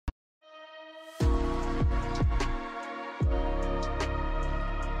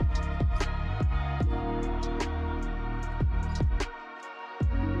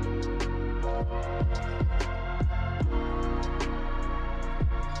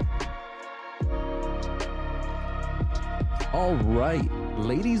All right,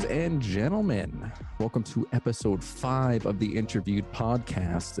 ladies and gentlemen, welcome to episode 5 of the Interviewed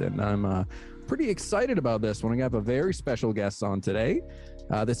podcast. And I'm pretty excited about this one. We have a very special guest on today.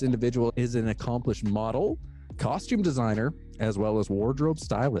 This individual is an accomplished model, costume designer, as well as wardrobe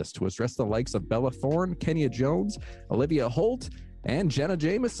stylist who has dressed the likes of Bella Thorne, Kenya Jones, Olivia Holt, and Jenna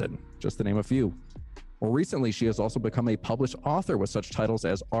Jameson, just to name a few. More recently, she has also become a published author with such titles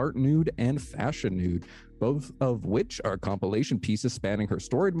as Art Nude and Fashion Nude, both of which are compilation pieces spanning her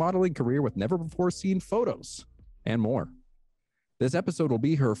storied modeling career with never-before-seen photos and more. This episode will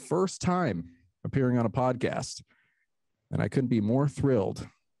be her first time appearing on a podcast, and I couldn't be more thrilled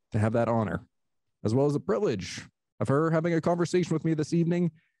to have that honor, as well as the privilege of her having a conversation with me this evening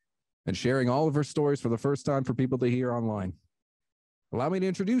and sharing all of her stories for the first time for people to hear online. Allow me to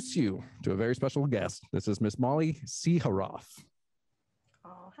introduce you to a very special guest. This is Miss Maly Siharath.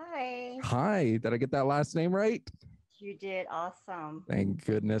 Oh, hi. Hi, did I get that last name right? You did awesome. Thank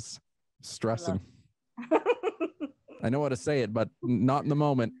goodness. Stressing. I know how to say it, but not in the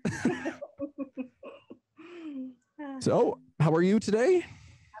moment. So, how are you today?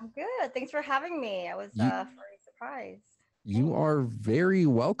 I'm good. Thanks for having me. I was very surprised. You are very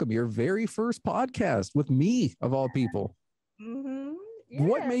welcome. Your very first podcast with me, of all people. Mm-hmm. Yeah.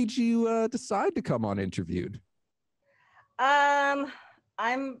 What made you decide to come on Interviewed? I'm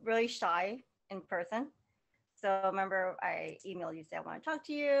really shy in person. So remember I emailed you, said I want to talk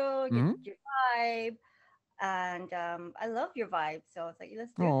to you, get your vibe. And I love your vibe. So it's like,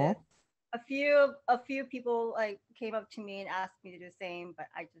 let's do this. A few people like came up to me and asked me to do the same, but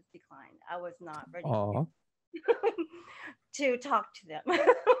I just declined. I was not ready to talk to them.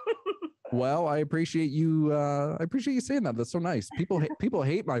 Well, I appreciate you. I appreciate you saying that. That's so nice. People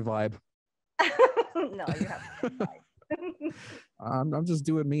hate my vibe. No, you have a good vibe. I'm just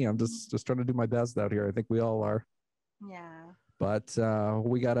doing me. I'm just trying to do my best out here. I think we all are. Yeah. But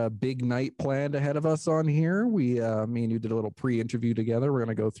we got a big night planned ahead of us on here. Me and you did a little pre-interview together. We're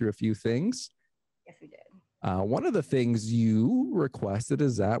going to go through a few things. Yes, we did. One of the things you requested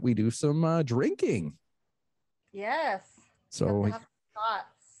is that we do some drinking. Yes. So have thoughts.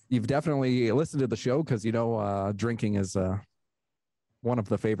 You've definitely listened to the show because, you know, drinking is one of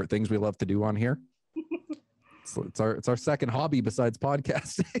the favorite things we love to do on here. It's our second hobby besides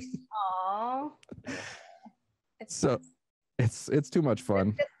podcasting. Aww. It's too much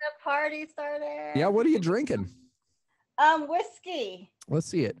fun. Get the party started. Yeah, what are you drinking? Whiskey. Let's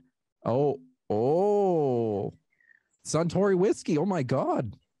see it. Oh, Suntory whiskey. Oh my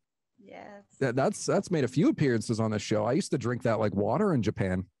God. Yes. That's made a few appearances on the show. I used to drink that like water in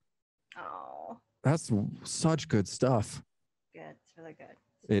Japan. Oh. That's such good stuff. Good. It's really good.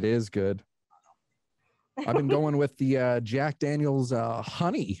 It is good. I've been going with the Jack Daniel's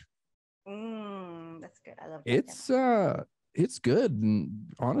honey. That's good. I love it. It's good.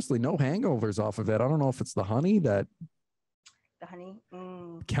 And honestly, no hangovers off of it. I don't know if it's the honey that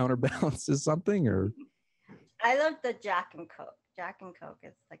counterbalances something or. I love the Jack and Coke. Jack and Coke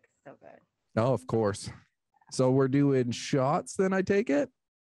is like so good. Oh, of course. So we're doing shots then, I take it?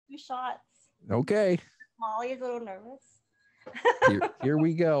 2 shots. Okay. Molly is a little nervous. Here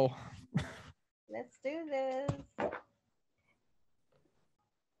we go. Let's do this.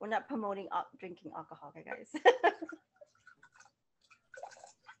 We're not promoting drinking alcohol, okay, guys.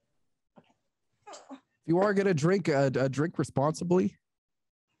 If you are going to drink, drink responsibly.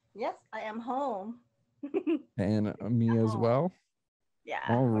 Yes, I am home. And me as well. Yeah.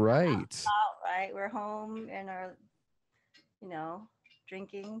 All right. Right. We're home and are,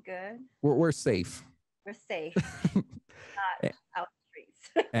 drinking good. We're safe. We're safe. Not out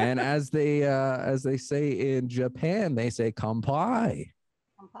streets. And as they say in Japan, they say "kanpai."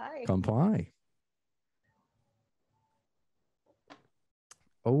 Kanpai. Kanpai.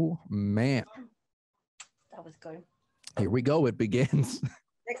 Oh man. That was good. Here we go. It begins.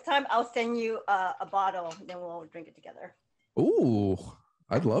 Next time I'll send you a bottle, then we'll drink it together. Ooh,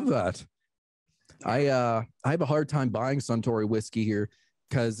 I'd love that. I have a hard time buying Suntory whiskey here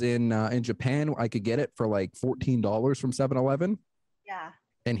because in Japan I could get it for like $14 from 7-Eleven. Yeah.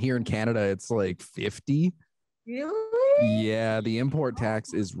 And here in Canada it's like $50. Really? Yeah, the import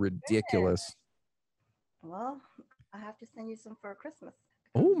tax is ridiculous. Well, I have to send you some for Christmas.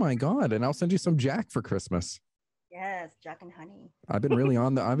 Oh my God! And I'll send you some Jack for Christmas. Yes, Jack and honey. I've been really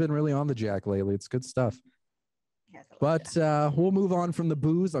on the Jack lately. It's good stuff. Yes, but we'll move on from the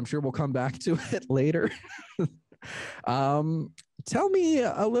booze. I'm sure we'll come back to it later. Tell me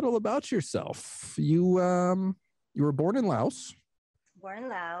a little about yourself. You were born in Laos. Born in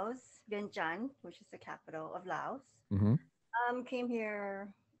Laos, Vientiane, which is the capital of Laos. Mm-hmm. Came here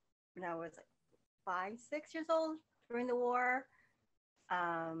when I was like 5, 6 years old. during the war.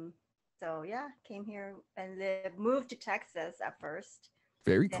 Um, so yeah, came here and moved to Texas at first.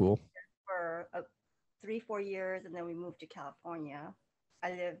 Very Then cool. for 3-4 years, and then we moved to California.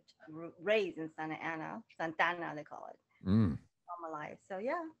 I lived raised in Santana they call it, Mm. all my life. So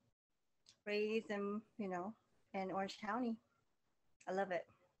yeah, raised in Orange County. I love it.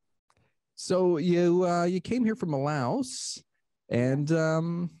 So you came here from Laos, and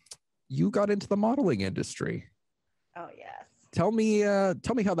you got into the modeling industry. Oh yes. Tell me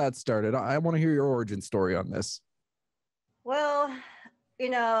how that started. I want to hear your origin story on this. Well,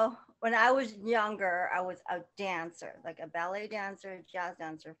 when I was younger, I was a dancer, like a ballet dancer, jazz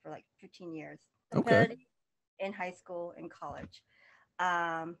dancer for like 15 years. Okay. In high school and college.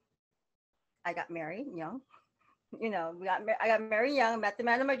 Um, I got married young. I got married young, met the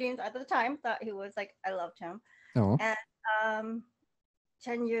man of my dreams at the time, thought he was like, I loved him. Oh. And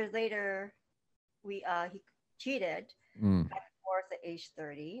 10 years later, he cheated. Mm. Got divorced at age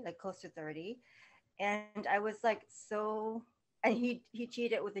 30, like close to 30. And I was like, and he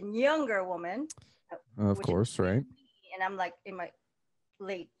cheated with a younger woman. Of course, right. And I'm like in my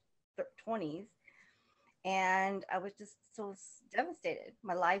late 20s. And I was just so devastated.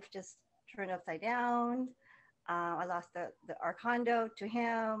 My life just turned upside down. I lost our condo to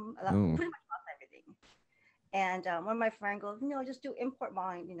him. Pretty much lost everything. And one of my friends goes, just do import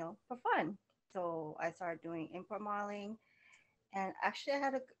modeling, for fun. So I started doing import modeling, and actually I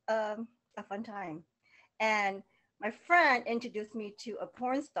had a fun time. And my friend introduced me to a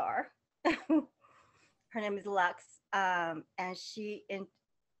porn star. Her name is Lux, and she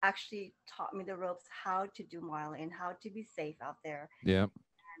actually taught me the ropes, how to do modeling and how to be safe out there. Yeah.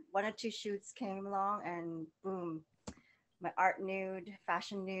 And 1 or 2 shoots came along, and boom, my art nude,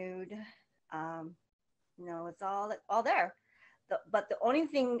 fashion nude, it's all there. But the only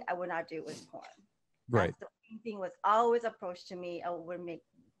thing I would not do was porn. Right. That's the only thing was always approached to me. I would make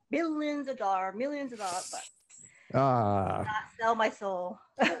millions of dollars, but not sell my soul.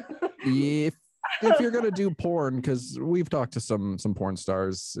 If you're gonna do porn, because we've talked to some porn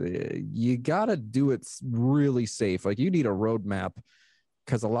stars, you gotta do it really safe. Like, you need a roadmap,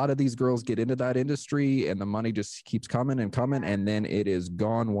 because a lot of these girls get into that industry and the money just keeps coming and coming, and then it is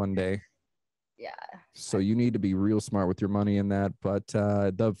gone one day. Yeah. So you need to be real smart with your money in that. But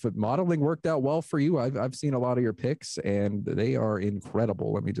the modeling worked out well for you. I've seen a lot of your pics, and they are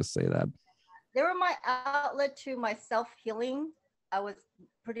incredible. Let me just say that. They were my outlet to my self-healing. I was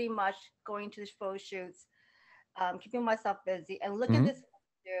pretty much going to the photo shoots, keeping myself busy, and looking at this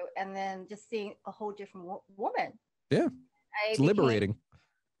photo, and then just seeing a whole different woman. Yeah, it's liberating.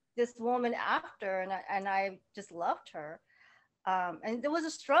 This woman after, and I just loved her. And there was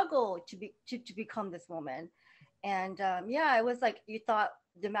a struggle to become this woman. And it was like, you thought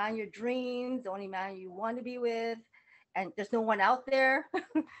the man your dreams, the only man you want to be with, and there's no one out there.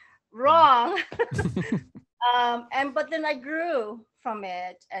 Wrong. But then I grew from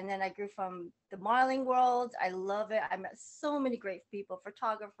it, and then I grew from the modeling world. I love it. I met so many great people,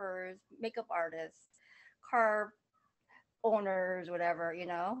 photographers, makeup artists, car owners, whatever,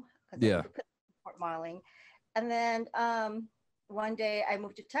 Yeah. modeling. And then one day I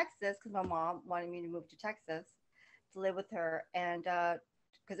moved to Texas because my mom wanted me to move to Texas to live with her, and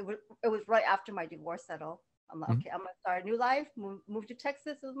because it was right after my divorce settled. I'm like, okay, I'm gonna start a new life. Move to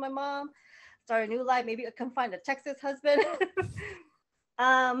Texas with my mom. Start a new life. Maybe I can find a Texas husband.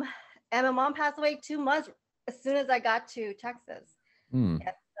 And my mom passed away 2 months as soon as I got to Texas. And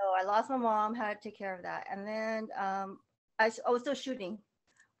so I lost my mom. Had to take care of that, and then I was still shooting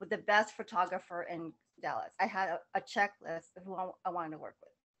with the best photographer in Dallas. I had a checklist of who I wanted to work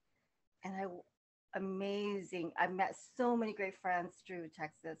with, and amazing. I met so many great friends through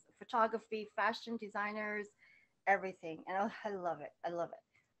Texas, photography, fashion designers, everything, and I love it. I love it.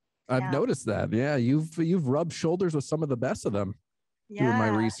 I've noticed that. Yeah, you've rubbed shoulders with some of the best of them. Yeah. Doing my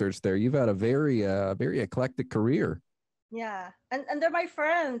research there, you've had a very eclectic career. Yeah, and they're my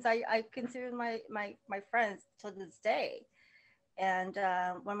friends. I consider my friends to this day. And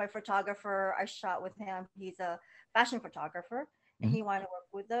when my photographer, I shot with him. He's a fashion photographer, and he wanted to work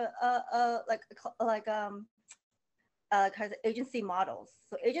with kind of agency models.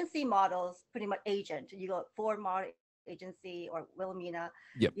 So agency models, pretty much agent. You go Ford Model Agency or Wilhelmina.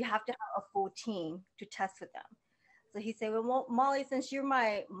 Yep. You have to have a full team to test with them. So he said, "Well, Molly, since you're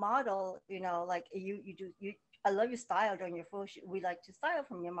my model, like you I love your style during your photo shoot. We like to style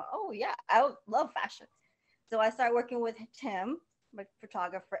from you." I'm like, "Oh yeah, I love fashion." So I started working with Tim, my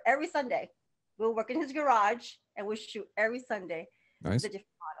photographer, every Sunday. We'll work in his garage and we'll shoot every Sunday. Nice. With a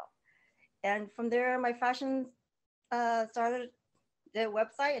different model. And from there, my fashion started the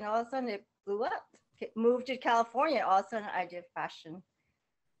website, and all of a sudden it blew up. moved to California. All of a sudden, I did fashion.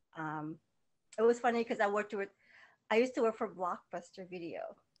 It was funny because I used to work for Blockbuster Video.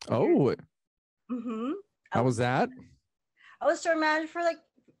 Oh, Mm-hmm. how was that? I was store manager for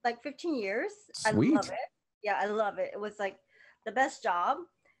like 15 years. I love Sweet. it. Yeah, I love it. It was like the best job.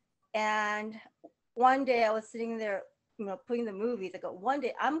 And one day I was sitting there, putting the movies. I go, one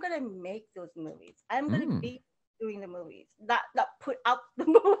day I'm gonna make those movies. I'm gonna Mm. be doing the movies, not put out the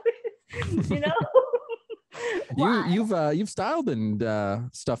movies. You Why? you've styled and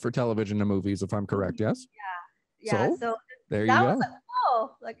stuff for television and movies, if I'm correct. Yes. Yeah. So So there you that was go. like,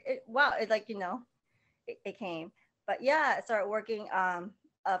 oh, like wow. It like it came. But yeah, I started working.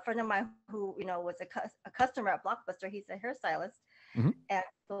 A friend of mine who was a customer at Blockbuster. He's a hairstylist, Mhm. and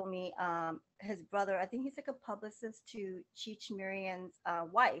told me his brother. I think he's like a publicist to Cheech Marian's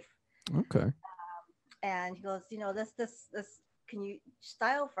wife, Okay. and he goes, this. Can you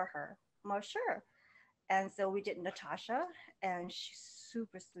style for her? I'm like, sure. And so we did Natasha, and she's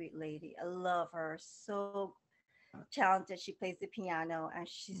super sweet lady. I love her. So talented. She plays the piano, and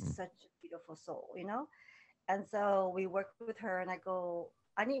she's Mm. such a beautiful soul. And so we worked with her, and I go,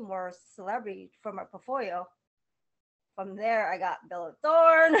 I need more celebrity for my portfolio. From there, I got Bella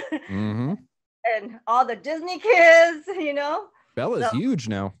Thorne Mm-hmm. and all the Disney kids. Bella's So huge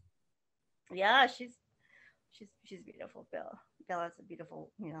now. yeah, she's beautiful. Bella's a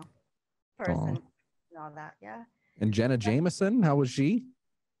beautiful, Aw. person and all that. Yeah, And Jenna Jameson, how was she?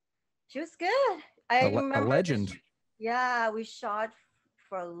 she was good. I A remember legend. yeah, we shot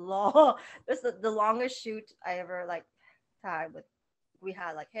for a long. This is the longest shoot I ever like had with. We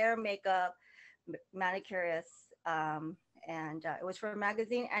had like hair, makeup, manicurists, and it was for a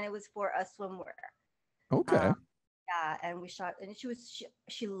magazine, and it was for a swimwear. Okay. Um, yeah, and we shot, and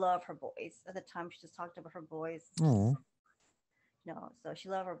she loved her boys at the time. She just talked about her boys, just Oh, so she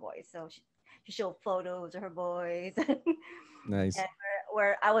loved her boys. So she showed photos of her boys, and nice.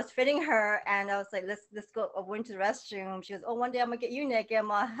 where I was fitting her, and I was like, let's go. I went to the restroom. She goes, oh, one day I'm gonna get you naked. I'm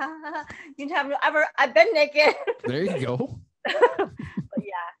like, ha, ha, ha. You haven't ever. I've been naked. There you go. But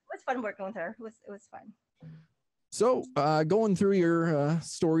yeah, it was fun working with her. It was fun. So, going through your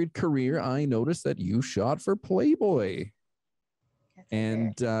storied career, I noticed that you shot for Playboy. Yes, I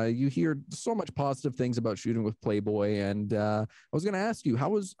did. And you hear so much positive things about shooting with Playboy. And I was going to ask you, how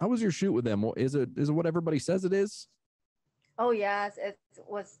was your shoot with them? Is it what everybody says it is? Oh yes, it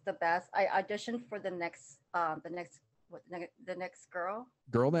was the best. I auditioned for the next girl.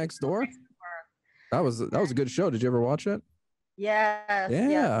 Girl The Next girl Door. next door. That was a good show. Did you ever watch it? Yes,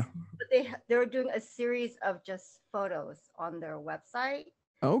 yes. Yeah. But they were doing a series of just photos on their website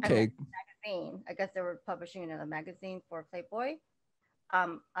and Okay. magazine. I guess they were publishing in a magazine for Playboy.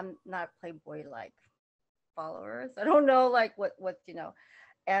 I'm not Playboy like followers. I don't know like what.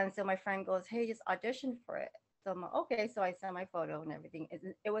 And so my friend goes, "Hey, just audition for it." So I'm like, okay. So I sent my photo and everything.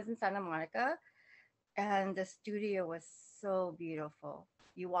 It was in Santa Monica, and the studio was so beautiful.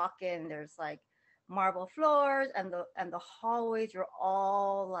 You walk in, there's like marble floors, and the hallways are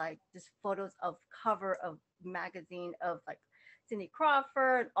all like just photos of cover of magazine of like Cindy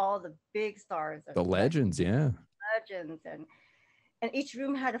Crawford, all the big stars of The like Legends. Yeah. legends, and each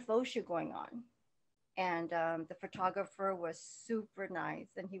room had a photo shoot going on, and the photographer was super nice,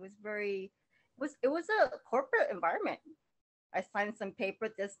 and he was very. It was a corporate environment. I signed some paper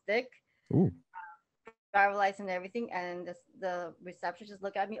this thick, Ooh. driver license and everything, and the receptionist just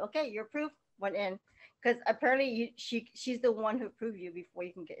looked at me. Okay, you're approved. Went in, because apparently she's the one who approved you before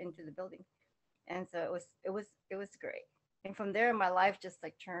you can get into the building, and so it was great. And from there, my life just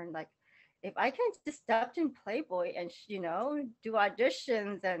like turned like, if I can just stepped in Playboy and do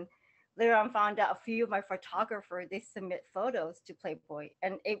auditions, and later on found out a few of my photographers they submit photos to Playboy,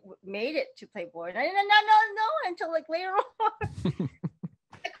 and it made it to Playboy, and I did not know until like later on.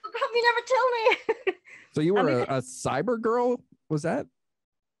 Like, how come you never tell me? So you were Because a cyber girl? Was that?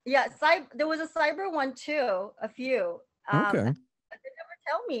 yeah, there was a cyber one too, a few. Okay. But they never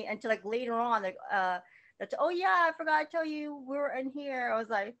tell me until like later on, like that. Oh yeah, I forgot to tell you we were in here. I was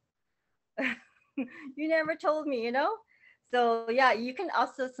like, you never told me. So yeah, you can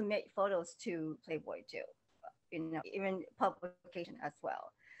also submit photos to Playboy too, even publication as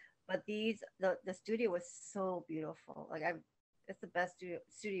well. But the studio was so beautiful. Like it's the best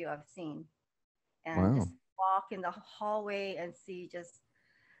studio I've seen, and Wow. just walk in the hallway and see just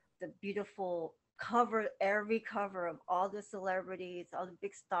the beautiful every cover of all the celebrities, all the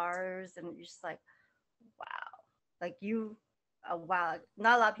big stars, and you're just like, wow, like wow.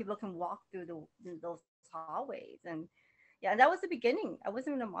 Not a lot of people can walk through those hallways, and yeah, and that was the beginning. I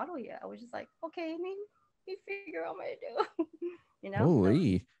wasn't even a model yet. I was just like, okay, me figure out what to do, So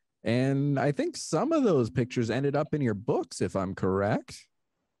Holy. And I think some of those pictures ended up in your books, if I'm correct.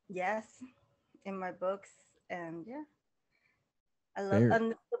 Yes, in my books. And yeah, I love, Very.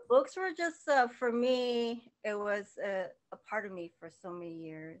 and the books were just, for me, it was a part of me for so many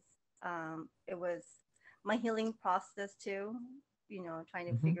years. It was my healing process too, trying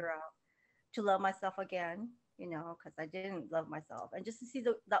to Mhm. figure out to love myself again, because I didn't love myself. And just to see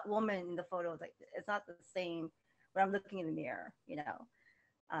that woman in the photos, like it's not the same when I'm looking in the mirror.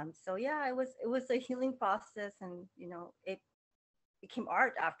 So yeah, it was a healing process, and it became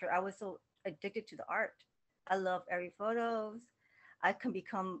art after. I was so addicted to the art. I love every photos. I can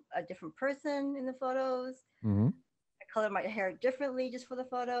become a different person in the photos. Mhm. I color my hair differently just for the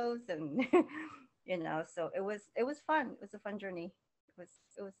photos, and so it was fun. It was a fun journey. It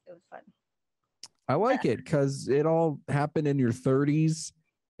was fun. I Yeah, like it because it all happened in your 30s,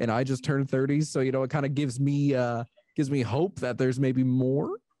 and I just turned 30s. So it kind of gives me hope that there's maybe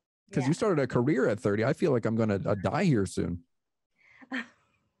more. Because yeah. you started a career at 30. I feel like I'm gonna die here soon.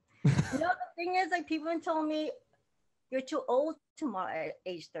 The thing is, like, people told me you're too old to model at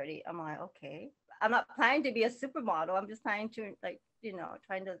age 30. I'm like, okay. I'm not planning to be a supermodel. I'm just planning to, like,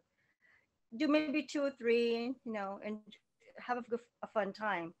 trying to do maybe two or three, and have a fun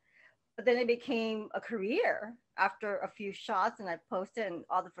time. But then it became a career after a few shots, and I posted, and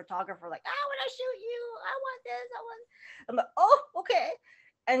all the photographer like, I want to shoot you. I want this. I'm like, oh, okay.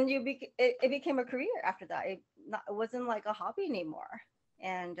 And it became a career after that. It wasn't like a hobby anymore,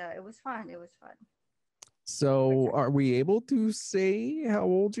 and it was fun. It was fun. So are we able to say how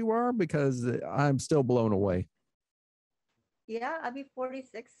old you are? Because I'm still blown away. Yeah, I'll be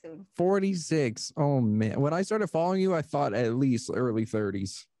 46 soon. 46. Oh man. When I started following you, I thought at least early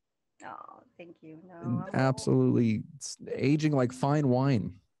 30s. Oh, thank you. No, And I'm old. absolutely aging like fine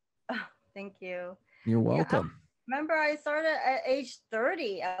wine. Oh, thank you. You're Yeah, I welcome. remember I started at age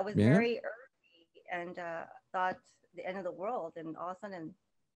 30. I was Yeah. very early, and thought the end of the world. And all of a sudden,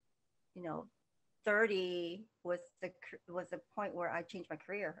 you know, 30 was the point where I changed my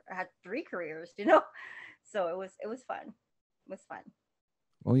career. I had three careers. So it was fun. It was fun.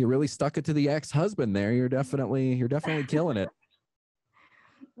 Well, you really stuck it to the ex-husband there. You're definitely killing it.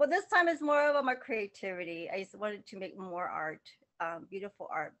 Well, this time it's more about my creativity. I just wanted to make more art, beautiful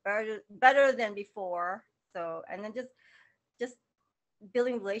art, better than before. So, and then just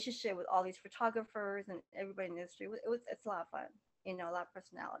building relationship with all these photographers and everybody in the industry. It's a lot of fun. A lot of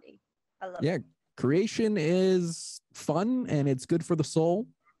personality. I love Yeah. it. Creation is fun and it's good for the soul.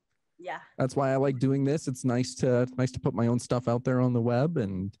 Yeah, That's why I like doing this. It's nice to put my own stuff out there on the web,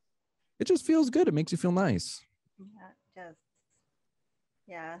 and it just feels good. It makes you feel nice. yeah, just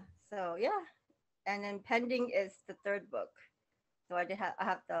yeah. So yeah, and then pending is the third book. So I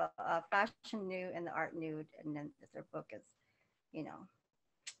have the fashion nude and the art nude, and then the third book is you know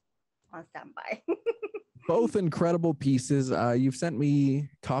on standby. Both incredible pieces. You've sent me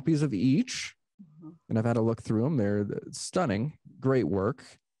copies of each, Mhm. and I've had a look through them. They're stunning. Great work.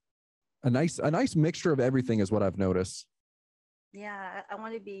 A nice mixture of everything is what I've noticed. Yeah, I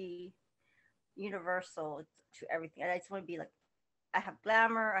want to be universal to everything. I just want to be like, I have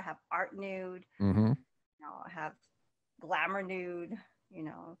glamour, I have art nude, Mm-hmm. I have glamour nude,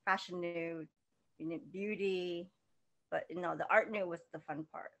 fashion nude, beauty. But the art nude was the fun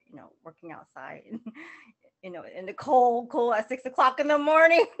part. Working outside, and in the cold at 6 o'clock in the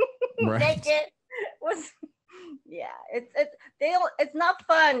morning, Right. naked was. Yeah, it's not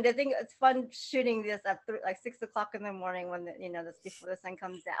fun. They think it's fun shooting this at like 6 o'clock in the morning when that's before the sun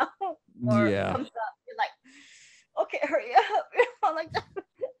comes down or Yeah. comes up. You're like, okay, hurry up. Like that.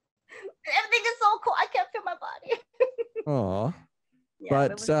 Everything is so cool. I can't feel my body. Aw. Yeah,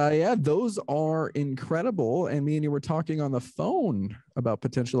 but it But was. yeah, those are incredible. And me and you were talking on the phone about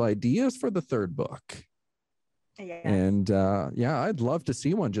potential ideas for the third book. Yes, And yeah, I'd love to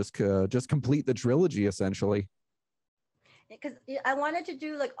see one just complete the trilogy essentially. because I wanted to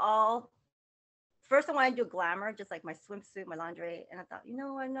do like all. First, I wanted to do glamour, just like my swimsuit, my lingerie, and I thought,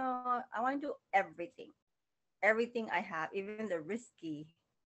 I know I want to do everything I have, even the risky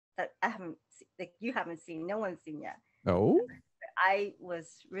that I haven't, like you haven't seen, no one's seen yet. Oh, I was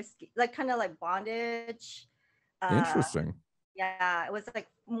risky, like kind of like bondage. Uh, interesting. yeah, it was like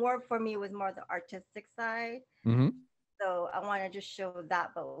more for me. It was more the artistic side. Mm-hmm. So I wanted to just show that,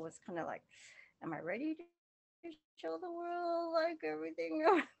 but it was kind of like, am I ready to show the world like everything?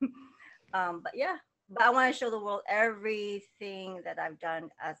 But yeah, but I want to show the world everything that I've done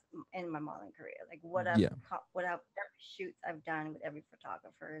as in my modeling career, like Yeah. what I've every shoots I've done with every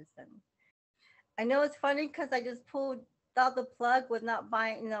photographers. And I know it's funny because I just pulled out the plug with not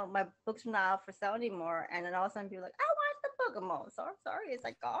buying, my books were not out for sale anymore, and then all of a sudden people are like, I want the Kokomo. Sorry, it's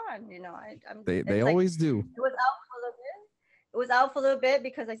like gone. I'm. They It's like always do. it was out for a little bit. It was out for a little bit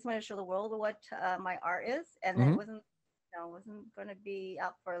because I just wanted to show the world what my art is, and then it Hmm. wasn't going to be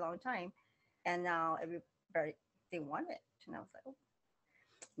out for a long time, and now everybody they want it, and I was like, oh,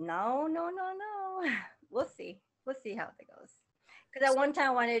 no, no, no, no. We'll see. We'll see how it goes. Because at one time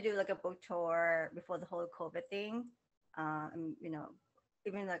I wanted to do like a book tour before the whole COVID thing, and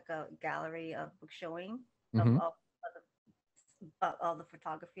even like a gallery of book showing of Hmm. all the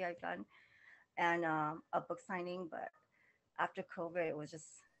photography I've done and a book signing, but after COVID, it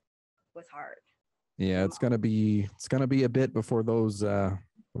was hard. Yeah, Um, it's gonna be a bit before those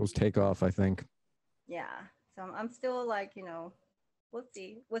take off, I think. yeah, so I'm still like we'll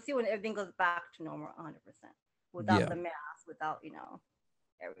see. We'll see when everything goes back to normal 100% without Yeah, the mask, without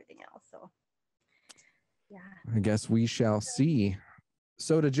everything else. So yeah. I guess we shall see.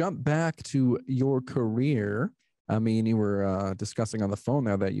 So to jump back to your career, I mean, you were discussing on the phone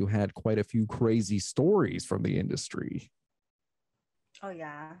now that you had quite a few crazy stories from the industry. Oh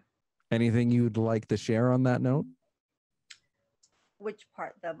yeah. Anything you'd like to share on that note? Which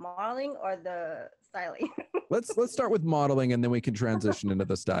part? The modeling or the styling? Let's start with modeling, and then we can transition into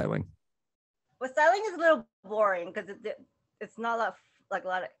the styling. Well, styling is a little boring because it's not like a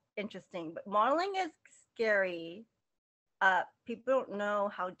lot of interesting. But modeling is scary. People don't know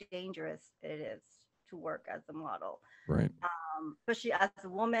how dangerous it is to work as a model, Right. especially as a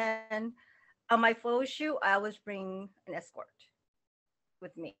woman. On my photo shoot, I always bring an escort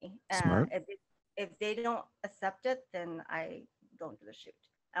with me. Smart. If they don't accept it, then I don't do the shoot.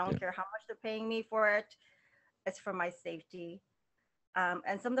 I Yeah. don't care how much they're paying me for it. It's for my safety.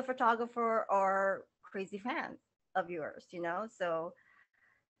 And some of the photographer are crazy fans of yours, So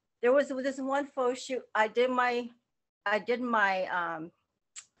there was this one photo shoot. I did my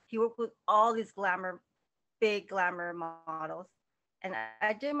he worked with all these big glamour models. And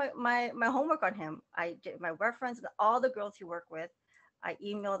I did my homework on him. I did my reference with all the girls he worked with. I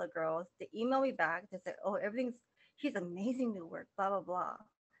emailed the girls. They emailed me back. They said, "Oh, he's amazing to work." Blah blah blah.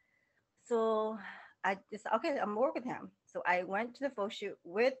 So I just okay. I'm gonna work with him. So I went to the photo shoot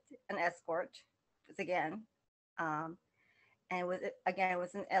with an escort. It's again, um, and it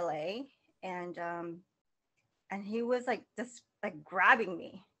was in LA, and and he was like just like grabbing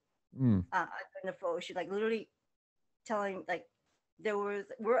me Mm. in the photo shoot, like literally telling like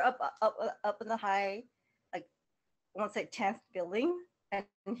we're up in the high, like I want to say 10th building, and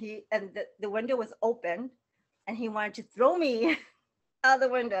the window was open, and he wanted to throw me out the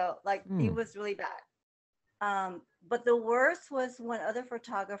window. Like it Mm. was really bad. But the worst was one other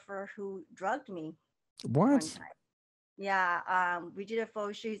photographer who drugged me one What? time. Yeah, we did a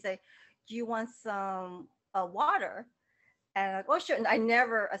photo shoot. He's like, "Do you want some water?" And I'm like, "Oh, sure." And I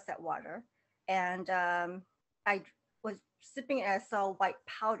never accept water. And I was sipping and I saw white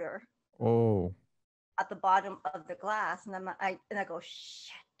powder Oh. at the bottom of the glass, and I go,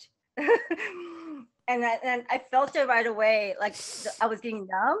 "Shit." And I felt it right away, like I was getting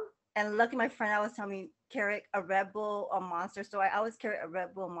numb. And lucky my friend, I was telling me carry a Red Bull or Monster, so I always carry a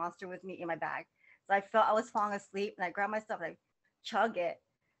Red Bull Monster with me in my bag. So I felt I was falling asleep, and I grabbed my stuff, like chug it,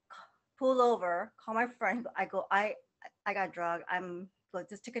 pull over, call my friend. I go, I got drugged. I'm like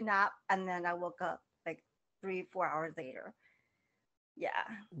just took a nap, and then I woke up like 3-4 hours later. Yeah,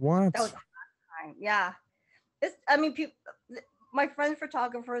 that was What? time. Yeah, I mean, my friend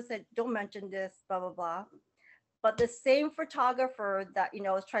photographer said, "Don't mention this, blah blah blah." But the same photographer that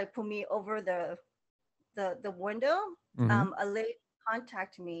was trying to put me over the window, Hmm. a lady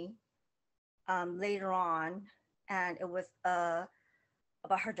contacted me later on, and it was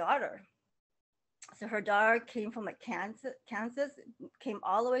about her daughter. So her daughter came from like Kansas, came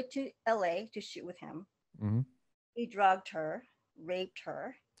all the way to LA to shoot with him. Hmm. He drugged her, raped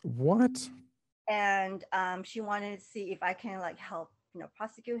her, What? and she wanted to see if I can like help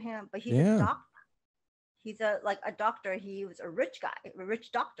prosecute him. But he's a Yeah. doctor. He's a doctor. He was a rich guy, a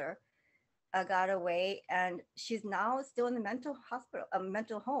rich doctor. Got away, and she's now still in the mental hospital, a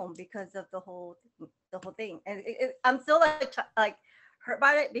mental home because of the whole thing. And I'm still like hurt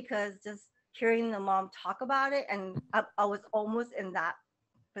by it because just hearing the mom talk about it, and I was almost in that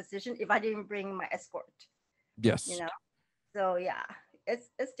position if I didn't bring my escort, you Yes. know. So yeah,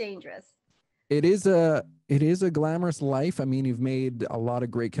 it's dangerous. It is a glamorous life. I mean, you've made a lot of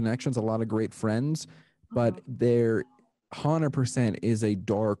great connections, a lot of great friends, but Hmm. there 100% is a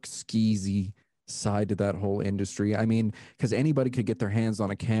dark, skeezy side to that whole industry. I mean, because anybody could get their hands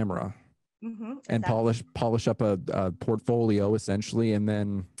on a camera and Exactly. polish up a portfolio essentially, and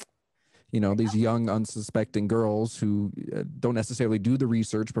then these young unsuspecting girls who don't necessarily do the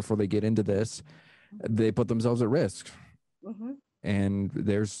research before they get into this, Mhm. they put themselves at risk. Hmm. And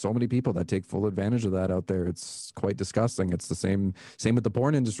there's so many people that take full advantage of that out there. It's quite disgusting. It's the same with the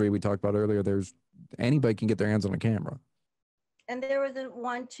porn industry we talked about earlier. There's anybody can get their hands on a camera. And there was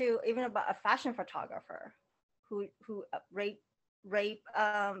one too, even about a fashion photographer who rape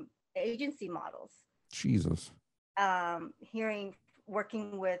agency models. Jesus. Hearing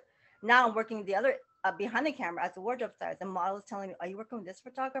working with now I'm working the other behind the camera as a wardrobe stylist. The model is telling me, "Are you working with this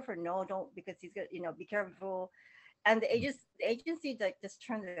photographer? No, don't, because he's gonna, be careful." And the agency like just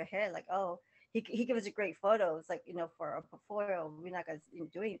turns their head like, "Oh, he gives us great photos, like for a portfolio. We're not gonna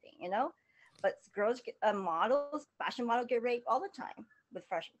do anything." But girls, models, fashion models get raped all the time with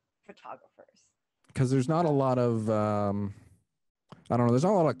fashion photographers. Because there's not a lot of I don't know. There's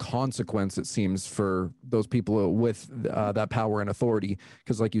not a lot of consequence, it seems, for those people with that power and authority.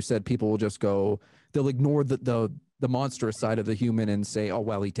 Because, like you said, people will just go, they'll ignore the monstrous side of the human and say, "Oh,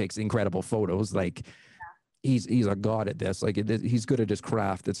 well, he takes incredible photos. Like he's a god at this. Like he's good at his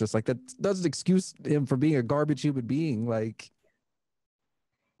craft." It's just like that doesn't excuse him for being a garbage human being. Like,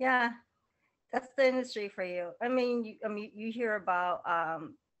 Yeah, that's the industry for you. You hear about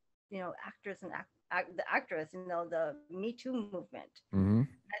actors and the actress, the Me Too movement. mm-hmm.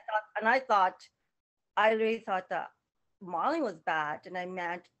 I really thought that modeling was bad, and I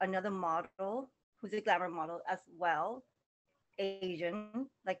met another model who's a glamour model as well, Asian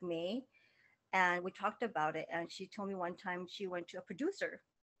like me, and we talked about it. And she told me one time she went to a producer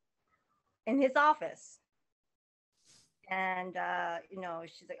in his office, and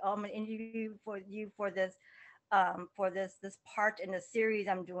she's like, "Oh, I'm gonna interview for you for this part in a series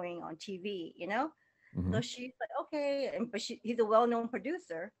I'm doing on TV." Mm-hmm. So she's like, "Okay," but he's a well-known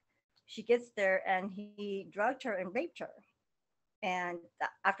producer. She gets there and he drugged her and raped her. And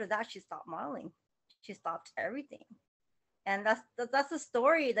after that, she stopped modeling. She stopped everything. And that's a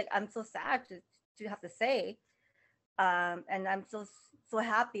story. Like, I'm so sad to have to say. And I'm so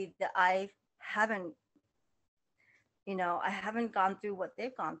happy that haven't I haven't gone through what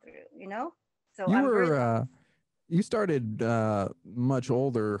they've gone through. So You I'm very were you started much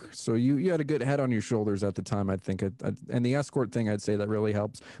older, so you had a good head on your shoulders at the time. I think, and the escort thing, I'd say that really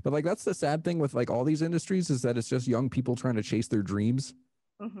helps. But like that's the sad thing with like all these industries is that it's just young people trying to chase their dreams.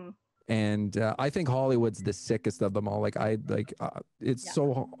 hmm And I think Hollywood's the sickest of them all. Like it's yeah.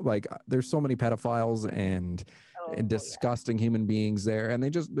 so like there's so many pedophiles and Oh yeah. disgusting human beings there, and they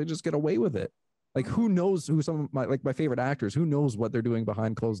just get away with it. Like hmm who knows who some of my favorite actors? Who knows what they're doing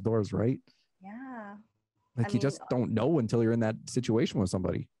behind closed doors, right? Yeah. I Like you mean, just don't know until you're in that situation with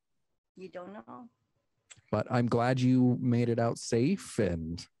somebody. you don't know. But I'm glad you made it out safe,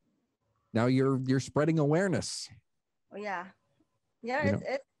 and now you're spreading awareness. Oh yeah. Yeah, You know,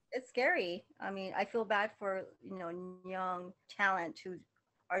 it's scary. I mean, I feel bad for young talent who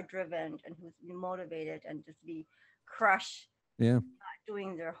are driven and who's motivated and just be crushed yeah.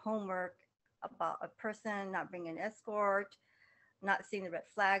 doing their homework about a person, not bringing an escort, not seeing the red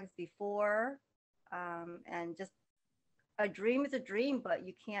flags before, and just a dream is a dream, but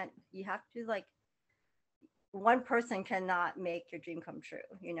you can't. You have to like one person cannot make your dream come true.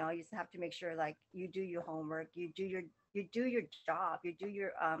 You just have to make sure like you do your homework, you do your job, you do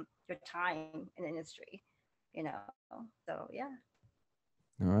your time in the industry. So yeah.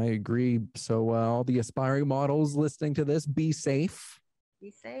 I agree. So all the aspiring models listening to this, be safe. Be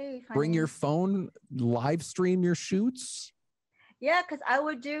safe, Bring your honey. phone, live stream your shoots. Yeah, because I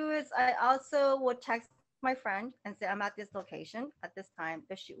would do is I also would text my friend and say I'm at this location at this time.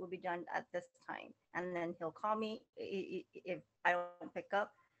 The shoot will be done at this time, and then he'll call me. If I don't pick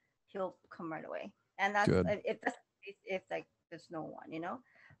up, he'll come right away. And that's Good. if that's the case, if like there's no one.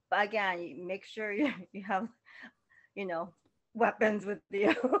 But again, you make sure you have you know weapons with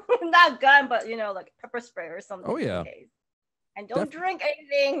you, not gun, but like pepper spray or something Oh just in yeah. case. And don't drink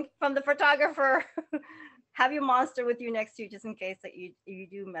anything from the photographer. Have your monster with you next to you just in case that you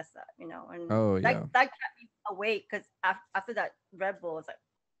do mess up. And Oh that yeah. that kept me awake because after that Red Bull, it's like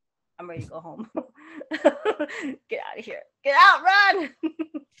I'm ready to go home. Get out of here! Get out! Run!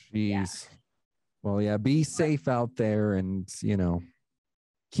 Yeah. Jeez. Well, yeah. Be safe out there, and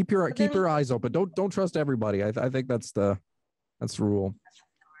keep But then your eyes open. Don't trust everybody. I think that's the rule.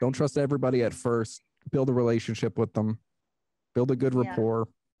 Don't trust everybody at first. Build a relationship with them. Build a good yeah, rapport,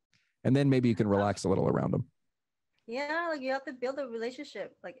 and then maybe you can relax a little around them. yeah, like you have to build a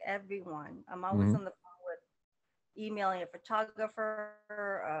relationship like everyone. I'm always Mm-hmm. on the phone with emailing a photographer,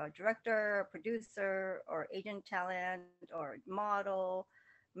 a director, a producer, or agent talent, or model,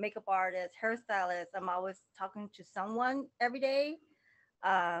 makeup artist, hairstylist. I'm always talking to someone every day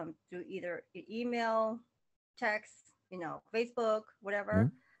through either email, text, Facebook, Yeah.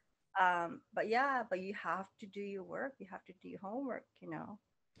 whatever. But yeah, but you have to do your work. You have to do your homework.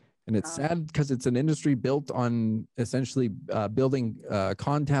 And it's Um, sad because it's an industry built on essentially building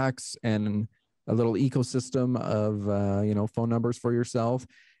contacts and a little ecosystem of phone numbers for yourself.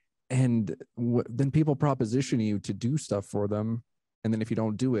 And then people proposition you to do stuff for them, and then if you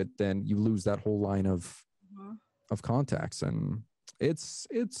don't do it, then you lose that whole line of mhm. contacts. And it's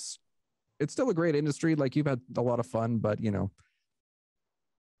still a great industry. Like, you've had a lot of fun, but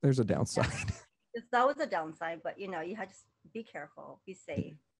there's a Yeah, downside. that was a downside, but you have to be careful, be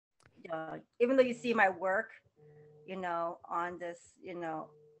safe. Even though you see my work, on this,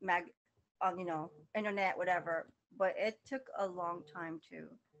 mag, on internet, whatever, but it took a long time to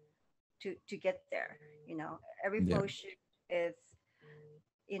get there. Every Yeah. photo shoot is,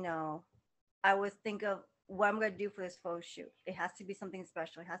 you know, I always think of what I'm going to do for this photo shoot. It has to be something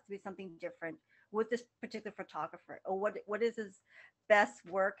special. It has to be something different with this particular photographer. Or what is his best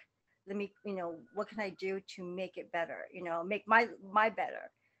work? Let me, what can I do to make it better? Make my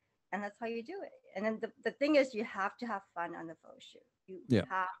better. And that's how you do it. And then the thing is, you have to have fun on the photo shoot. You Yeah.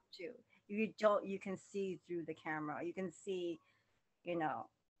 have to. If you don't, you can see through the camera. You can see, you know,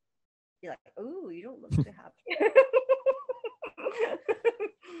 you're like, ooh, you don't look too happy.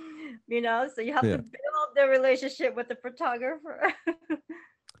 So you have to Yeah. build the relationship with the photographer.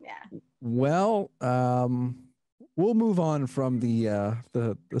 Yeah. Well, we'll move on from the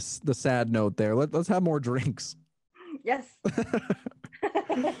sad note there. Let's have more drinks. Yes.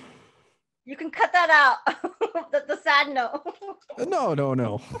 You can cut that out. The sad note.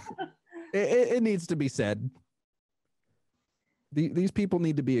 No. It needs to be said. These people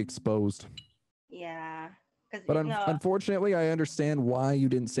need to be exposed. Yeah. Because, But unfortunately, I understand why you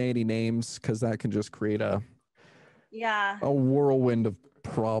didn't say any names, because that can just create yeah. a whirlwind of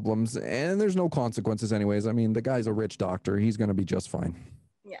problems, and there's no consequences anyways. I mean, the guy's a rich doctor. He's going to be just fine.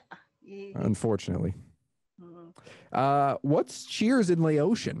 Yeah. Unfortunately. Mhm. What's Cheers in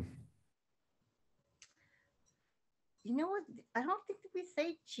Laotian? You know what? I don't think that we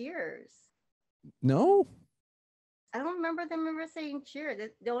say cheers. No? I don't remember them ever saying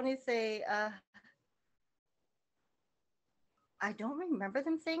cheers. They only say, I don't remember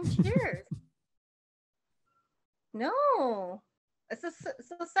them saying cheers. No. It's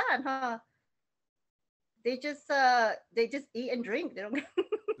so sad, huh? They just eat and drink. They don't.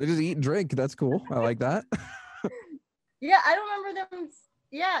 They just eat and drink. That's cool. I like that. Yeah, I don't remember them.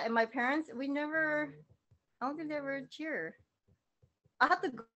 Yeah, and my parents, we never. I don't think they ever cheer. I'll have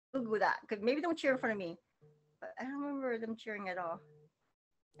to Google that because maybe they don't cheer in front of me, but I don't remember them cheering at all.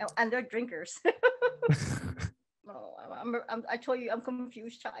 And they're drinkers. Oh, I told you I'm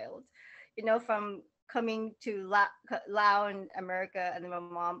confused child. From coming to Lao in America, and then my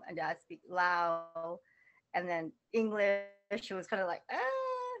mom and dad speak Lao, and then English. It was kind of like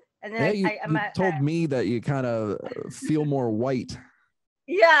and then Yeah, I'm you told me that you kind of feel more white.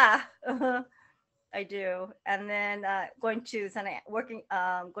 yeah. I do. And then going to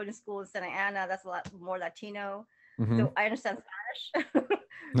school in Santa Ana, that's a lot more Latino. Mm-hmm. So I understand Spanish.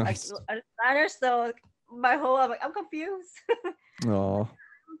 Nice. I Spanish, so I'm confused. Oh.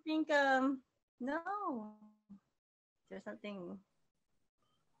 I think no, there's nothing.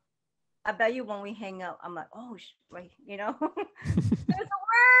 I bet you when we hang up, I'm like, oh, wait, there's a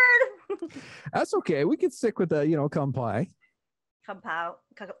word. That's okay. We could stick with the, kampai. Kampai.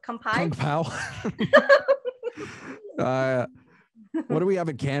 Kung Pao. What do we have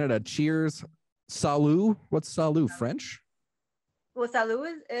in Canada? Cheers. Salut. What's salut? French? Well,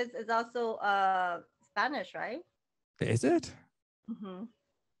 salud is also Spanish, right? Is it? Mm-hmm.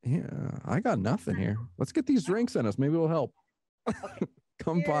 Yeah, I got nothing here. Let's get these drinks in us. Maybe it'll help. Okay.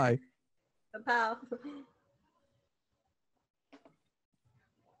 Come by. Kampai.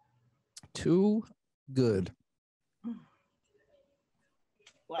 Too good.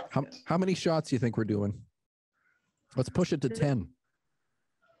 Well, How many shots do you think we're doing? Let's push it to 10.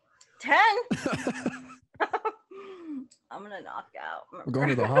 10? I'm gonna knock out. We're going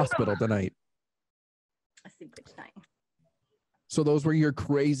to the hospital tonight. I sleep good tonight. So those were your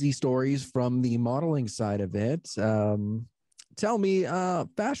crazy stories from the modeling side of it. Tell me,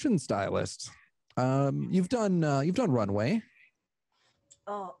 fashion stylist. You've done runway.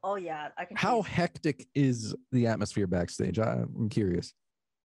 Oh yeah. I can. How hectic is the atmosphere backstage? I'm curious.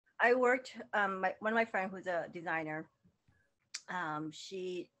 I worked. One of my friends who's a designer.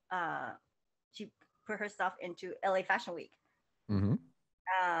 She put herself into LA Fashion Week. Mm-hmm.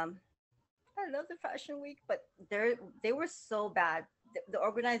 I love the Fashion Week, but they were so bad. The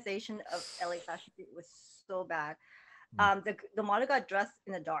organization of LA Fashion Week was so bad. The model got dressed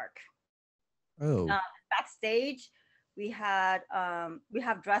in the dark. Oh. Backstage, we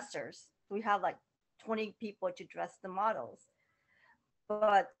have dressers. We have like 20 people to dress the models,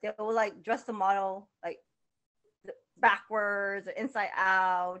 but they will like dress the model like backwards or inside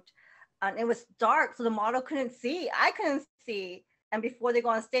out, and it was dark, so the model couldn't see. I couldn't see, and before they go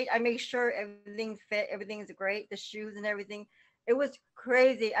on stage, I make sure everything fit, everything is great, the shoes and everything. It was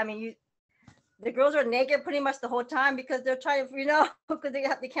crazy. I mean, you the girls are naked pretty much the whole time because they're trying to, because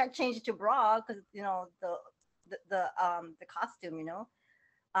they can't change it to bra because the costume,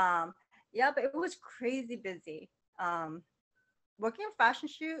 um, yeah, but it was crazy busy. Working a fashion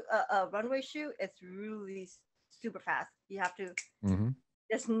shoot, a runway shoot, it's really super fast. You have to. Mm-hmm.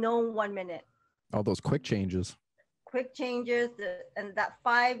 There's no 1 minute. All those quick changes. Quick changes, and that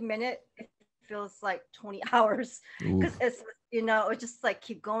 5 minute it feels like 20 hours because Oof. it just like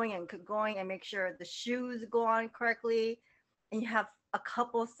keep going and make sure the shoes go on correctly, and you have a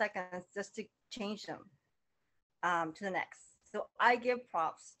couple of seconds just to change them to the next. So I give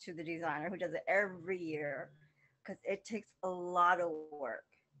props to the designer who does it every year because it takes a lot of work,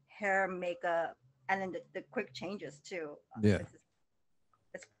 hair, makeup, and then the quick changes too. Yeah.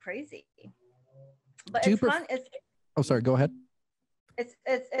 It's crazy, but Do you it's fun. Oh, sorry. Go ahead. It's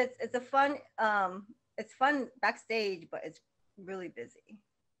a fun it's fun backstage, but it's really busy.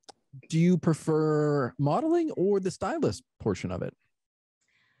 Do you prefer modeling or the stylist portion of it?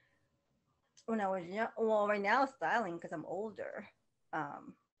 When I was young, well, right now styling because I'm older.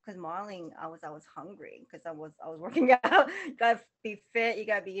 Because modeling, I was hungry because I was working out. You gotta be fit. You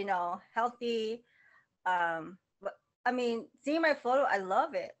gotta be healthy. But I mean, seeing my photo, I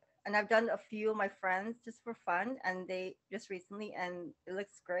love it, and I've done a few of my friends just for fun, and they just recently, and it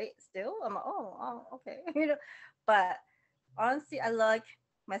looks great still. I'm like, oh, okay, But honestly, I like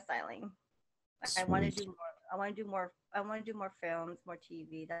my styling. I want to Sweet. do more. I want to do more. I want to do more films, more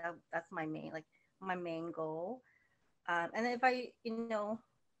TV. That's my main my main goal. And if I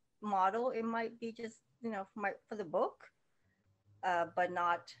model, it might be just for the book, but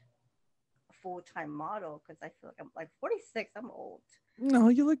not a full time model because I feel like I'm like 46. I'm old. No,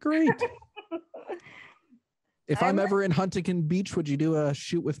 you look great. If I'm I'm ever in Huntington Beach, would you do a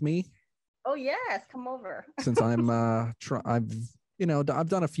shoot with me? Oh yes, come over. Since I've I've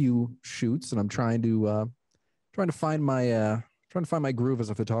done a few shoots and I'm trying to find my groove as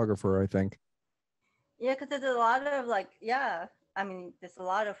a photographer, I think. Yeah, because there's a lot of like I mean, there's a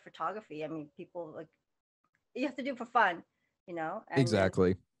lot of photography. I mean, people like you have to do it for fun,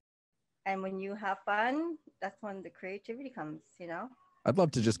 Exactly. And when you have fun, that's when the creativity comes. I'd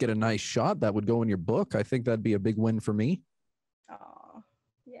love to just get a nice shot that would go in your book. I think that'd be a big win for me. Oh,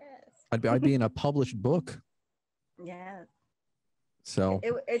 yes. I'd be in a published book. Yes. So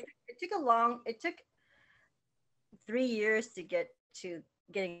It took it took 3 years to get to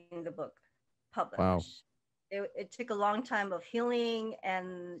getting the book wow. published. It took a long time of healing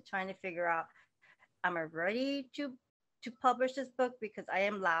and trying to figure out, am I ready to publish this book because I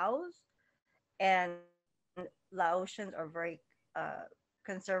am Laos, and Laotians are very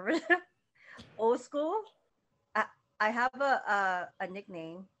conservative, old school. I, I have a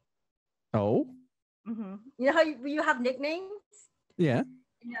nickname. You know how you have nicknames? Yeah.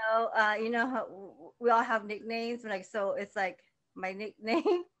 You know how we all have nicknames. Like so, it's like my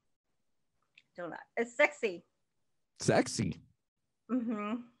nickname. Don't know. It's sexy. Sexy.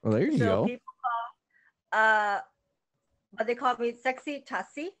 Mm-hmm. Well, there you So go. people uh, but they call me sexy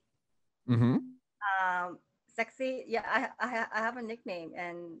Tassi. Mm-hmm. Sexy. Yeah, I have a nickname,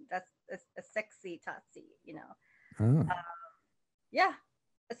 and that's a sexy Tassi. Oh. Yeah.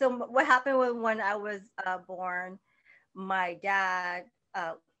 So what happened when I was born? My dad,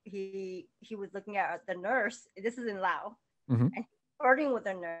 he was looking at the nurse. This is in Lao, Mm-hmm. and flirting with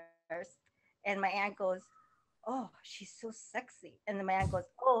the nurse. And my aunt goes, "Oh, she's so sexy." And the man goes,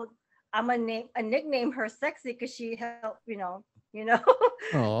 "Oh, I'm a nickname her sexy because she helped,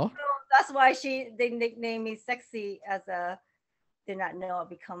 Oh. So that's why they nicknamed me sexy as a did not know I'll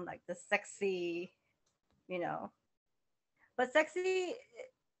become like the sexy, you know. But sexy,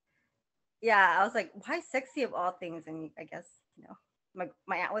 yeah, I was like, why sexy of all things? And I guess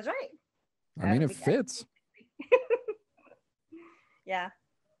my aunt was right. I mean, it fits. Yeah,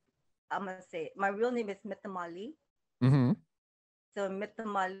 I'm gonna say it. My real name is Maly. Mm-hmm. So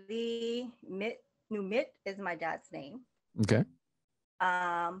Maly, Mit is my dad's name. Okay.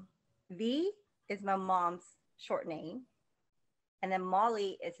 V is my mom's short name, and then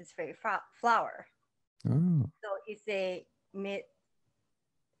Maly is his favorite flower. Oh. So he say Mit,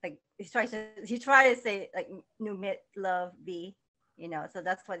 like he tried to say like Mit love V, So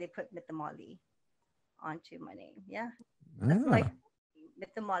that's why they put Maly onto my name. Yeah, that's my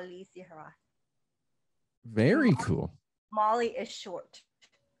Maly Siharath. Very cool. Maly is short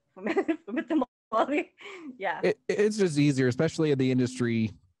from the Maly. Yeah. It's just easier, especially in the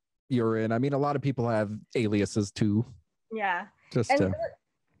industry you're in. I mean, a lot of people have aliases too. Yeah. Just And to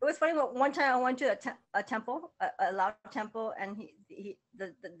it was funny. One time I went to a temple, a Lao temple, and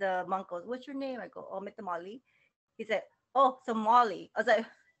the monk goes, "What's your name?" I go, "Oh, Mr. Maly." He said, "Oh, Somali." I was like,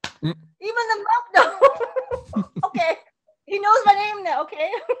 Mm. "Even the monk knows." Okay, he knows my name now.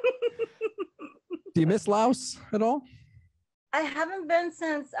 Okay. Do you miss Laos at all? I haven't been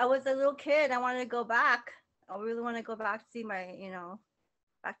since I was a little kid. I wanted to go back. I really want to go back to see my,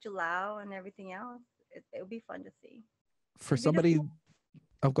 back to Laos and everything else. It would be fun to see. For It's beautiful. somebody,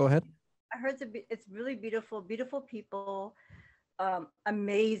 oh, go ahead. I heard it's really beautiful, beautiful people,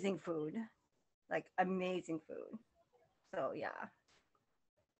 amazing food, like amazing food. So yeah,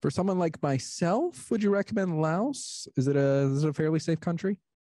 For someone like myself, would you recommend Laos? Is it a fairly safe country?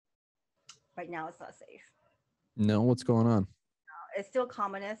 right now it's not safe. No, what's going on? It's still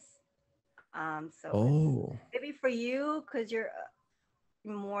communist. So it's Oh, maybe for you because you're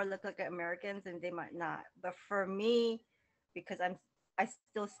more look like Americans and they might not. But for me, because I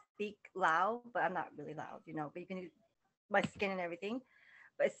still speak Lao, but I'm not really loud, But you can my skin and everything,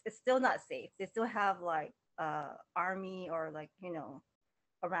 but it's still not safe. They still have like army or like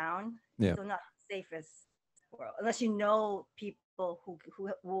around. It's yeah, still not safest world unless you know people who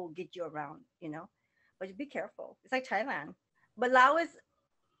will get you around. But be careful. It's like Thailand, but Laos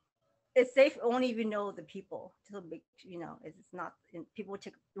is safe only if you know the people. So big, it's not. People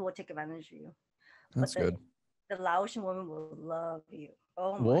will take advantage of you. But that's good. the Laotian women will love you.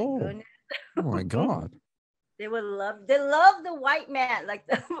 Oh my Whoa, goodness. oh my God. They love the white man, like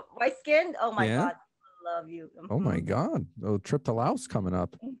the white skin. Oh my Yeah. God, love you. Oh my God. Oh, trip to Laos coming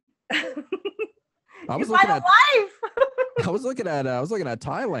up. I You was find looking a at wife. I was looking at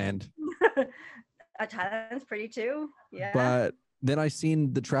Thailand, Thailand's pretty too. Yeah. but then I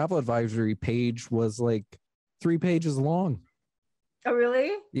seen the travel advisory page was like 3 pages long. Oh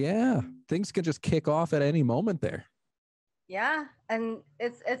really? Yeah, things could just kick off at any moment there. Yeah. And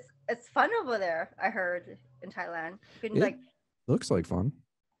it's fun over there. I heard in Thailand. You can It like looks like fun.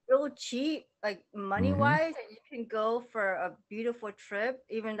 real cheap, like money Hmm. wise, and you can go for a beautiful trip,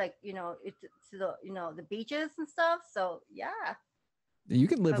 even like to the the beaches and stuff. So yeah. You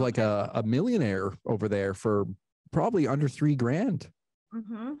can live like a millionaire over there for probably under 3 grand.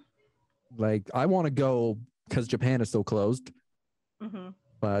 Mm-hmm. Like I want to go because Japan is still closed, Mm-hmm.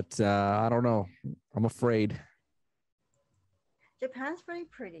 but I don't know. I'm afraid. Japan's pretty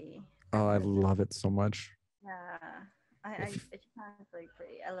pretty. Oh, I've I heard that. love it so much. Yeah. If Japan's really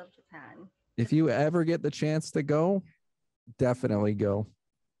pretty. I love Japan. if you ever get the chance to go, definitely go.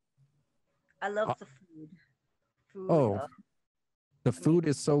 I love Uh, the food. Food. oh, the Amazing. food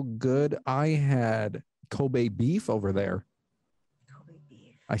is so good. I had Kobe beef over there. Kobe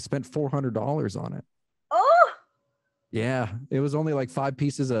beef. I spent $400 on it. Oh. Yeah, it was only like 5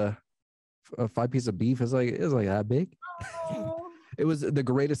 pieces of 5 pieces of beef. It was like that big. Oh. It was the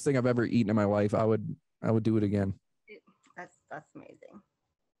greatest thing I've ever eaten in my life. I would do it again. That's amazing.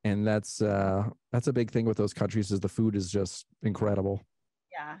 And that's a big thing with those countries is the food is just incredible.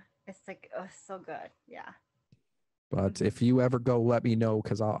 Yeah. It's like so good. Yeah. But Mhm. if you ever go, let me know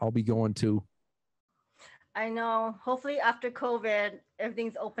because I'll be going too. I know. Hopefully after COVID,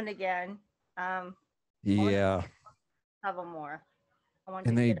 everything's open again. I want to Yeah, travel more. I want to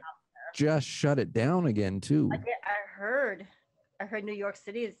and get they out. just shut it down again too. I heard New York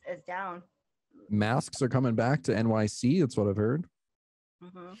City is down. Masks are coming back to NYC. That's what I've heard.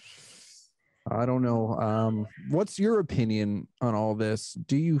 Hmm. I don't know. What's your opinion on all this?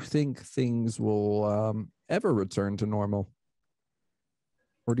 Do you think things will ever return to normal?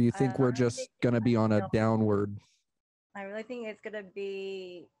 Or do you think we're I just think going to be on a no, downward? I really think it's gonna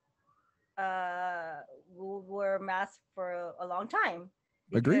be we'll wear masks for a long time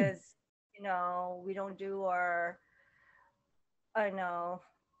Agreed. because we don't do our I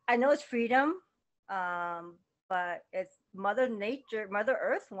know it's freedom, but it's Mother Nature, Mother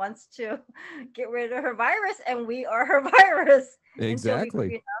Earth wants to get rid of her virus, and we are her virus until we,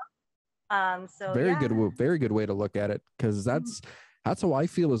 Exactly. so yeah. Very good way to look at it because Mhm, that's how I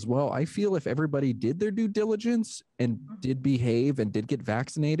feel as well. I feel if everybody did their due diligence and mhm. did behave and did get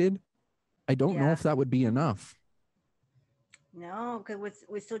vaccinated, I don't know Yeah, if that would be enough. no, because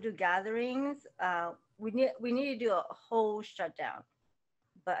we still do gatherings. We need to do a whole shutdown,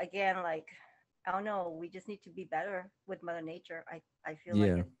 but again, like I don't know, we just need to be better with Mother Nature. I feel like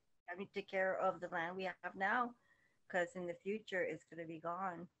Yeah, it's I need to take care of the land we have now, because in the future it's gonna be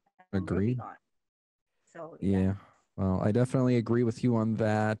gone and we'll be agreed. gone. So yeah. Yeah. Well, I definitely agree with you on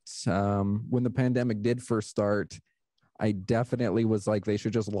that. When the pandemic did first start, I definitely was like, they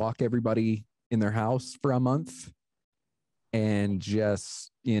should just lock everybody in their house for a month. And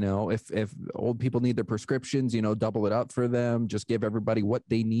just, if old people need their prescriptions, double it up for them, just give everybody what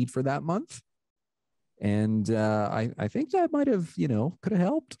they need for that month. And I think that might have, could have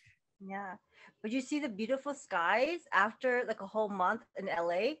helped. Yeah. But you see the beautiful skies after like a whole month in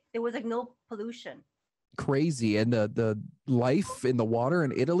LA, there was like no pollution. Crazy. And the life in the water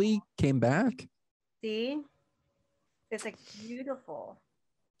in Italy came back. See? It's like beautiful.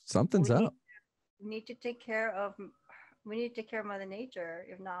 Something's up. We need to take care of Mother Nature.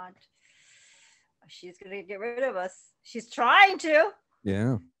 If not, she's gonna get rid of us. She's trying to.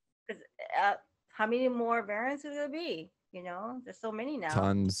 Yeah. Because how many more variants is there gonna be? There's so many now.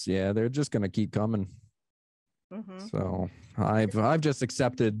 Tons. Yeah, they're just gonna keep coming. Mm-hmm. So I've just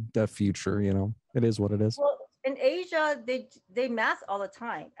accepted the future. It is what it is. Well, in Asia, they mask all the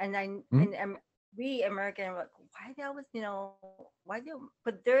time, and we American are like, why they always,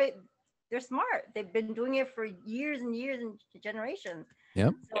 but they're smart. They've been doing it for years and years and generations.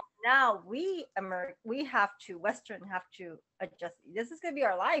 Yep. So now we Western have to adjust. This is gonna be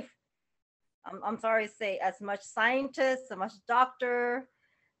our life. I'm sorry to say, as much scientist, so much doctor,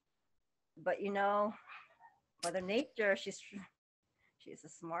 but Mother Nature, she's a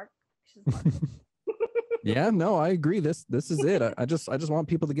smart. She's smart. Yeah, no, I agree. This is it. I just want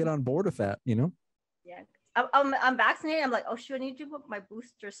people to get on board with that. Yeah. I'm vaccinated. I'm like, oh shoot, I need to put my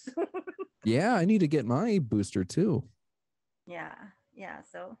booster soon. Yeah, I need to get my booster too. Yeah.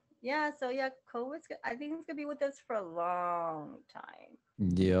 So COVID's, I think it's gonna be with us for a long time.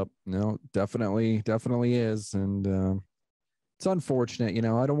 Yep. No, definitely is. And it's unfortunate,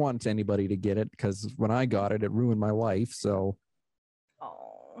 I don't want anybody to get it because when I got it, it ruined my life. So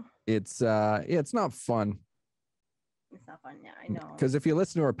it's not fun. It's not fun. Yeah, I know. Because if you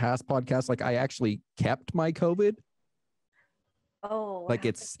listen to our past podcast, like I actually kept my COVID. Oh. Like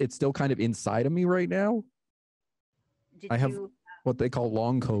it's still kind of inside of me right now. I have what they call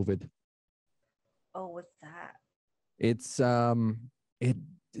long COVID. Oh, what's that? It's it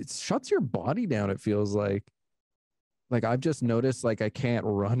shuts your body down. It feels like I've just noticed like I can't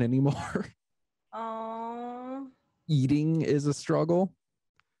run anymore. Oh. Eating is a struggle.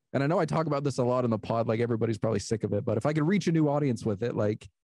 And I know I talk about this a lot in the pod, like everybody's probably sick of it, but if I could reach a new audience with it, like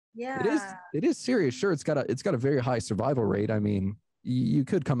it is serious. Sure, it's got a very high survival rate. I mean, you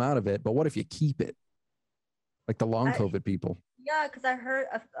could come out of it, but what if you keep it? Like the long COVID people. Yeah, because I heard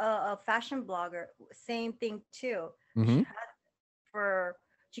a fashion blogger, same thing too. Mm-hmm.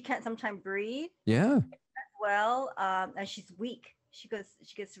 She can't sometimes breathe. Yeah. As well, and she's weak. She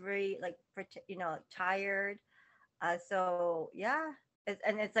gets very tired. So yeah,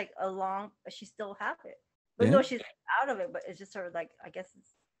 it's like she still have it, but no, she's out of it. But it's just sort of like, I guess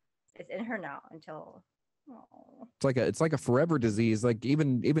it's in her now until. Oh. It's like a forever disease. Like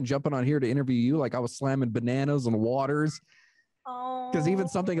even jumping on here to interview you, like I was slamming bananas and waters. Oh. Because even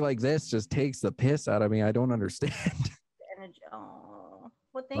something like this just takes the piss out of me. I don't understand. Energy. Oh.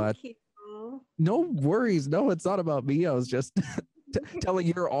 Well, thank you. No worries. No, it's not about me. I was just telling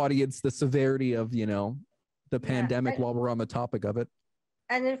your audience the severity of, the pandemic while we're on the topic of it.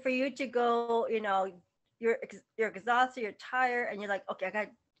 And then for you to go, you're exhausted, you're tired, and you're like, okay, I got to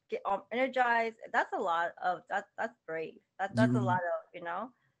get energized. That's a lot of that's brave. That's a lot of,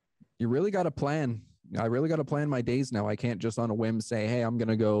 You really got to plan. I really got to plan my days now. I can't just on a whim say, hey, I'm going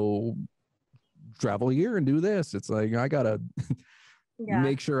to go travel here and do this. It's like, I got to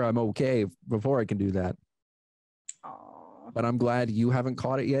make sure I'm okay before I can do that. Oh. But I'm glad you haven't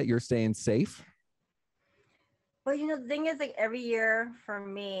caught it yet. You're staying safe. But the thing is, like every year for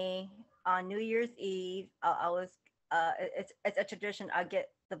me on New Year's Eve, I was it's a tradition. I get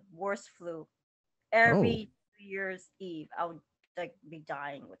the worst flu every New Year's Eve. I would like be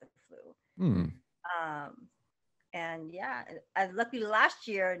dying with the flu. And yeah, luckily last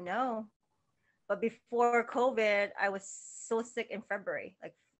year, no. But before COVID, I was so sick in February,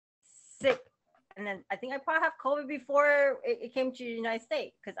 like sick. And then I think I probably have COVID before it came to the United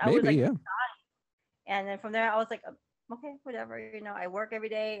States because I was like dying. And then from there, I was like, okay, whatever. I work every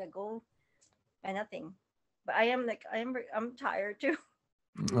day. I go and nothing. But I'm tired too.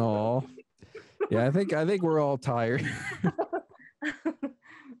 Oh, yeah. I think we're all tired.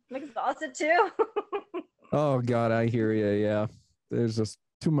 I'm exhausted too. Oh God, I hear you. Yeah, there's just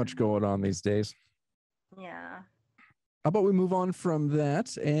too much going on these days. Yeah. How about we move on from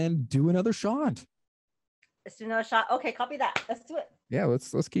that and do another shot? Let's do another shot. Okay, copy that. Let's do it. Yeah,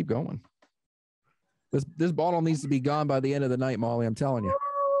 let's keep going. This bottle needs to be gone by the end of the night, Molly. I'm telling you.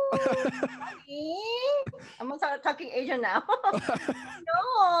 I'm gonna start talking Asian now.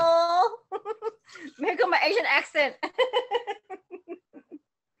 No. Make up my Asian accent.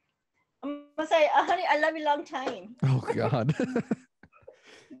 I'm gonna say, honey, I love you long time. Oh God.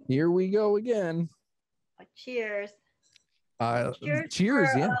 Here we go again. Cheers.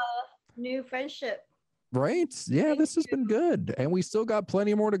 Cheers, for yeah. New friendship. Right? Yeah, Thank this has you. been good. And we still got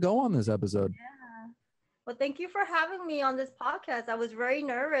plenty more to go on this episode. Yeah. Well, thank you for having me on this podcast. I was very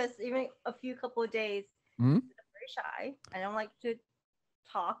nervous, even a couple of days. Hmm? I'm very shy. I don't like to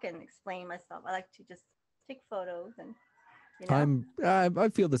talk and explain myself. I like to just take photos and I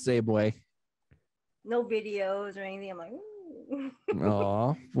feel the same way. no videos or anything. I'm like, ooh.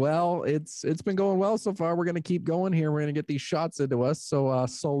 Oh, well, it's been going well so far. We're gonna keep going here. We're gonna get these shots into us. So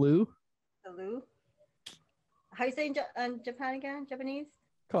salut. Salut. How you say in Japan again? Japanese?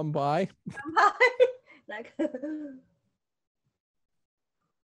 Come by. Bye. Like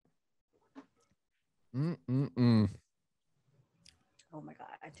Mm-mm-mm. oh my god,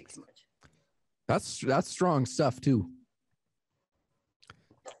 I take too much. That's strong stuff too.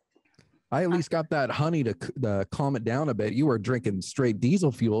 I at least got that honey to calm it down a bit. You were drinking straight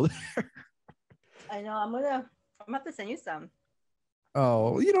diesel fuel. I know. I'm gonna have to send you some.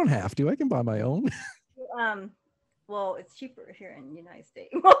 Oh, you don't have to. I can buy my own. Well, it's cheaper here in the United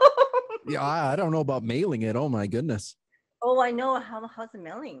States. Yeah, I don't know about mailing it. Oh my goodness. Oh, I know. How's the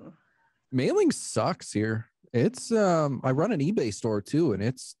mailing? Mailing sucks here. It's I run an eBay store too, and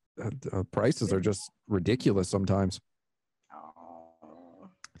it's prices are just ridiculous sometimes. Oh,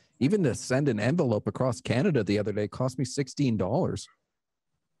 Even to send an envelope across Canada the other day cost me $16.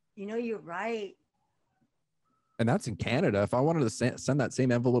 you know, you're right. And that's in Canada. If I wanted to send that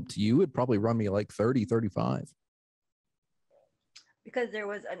same envelope to you, it'd probably run me like 30, 35. Because there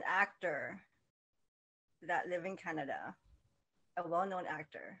was an actor that lived in Canada, a well-known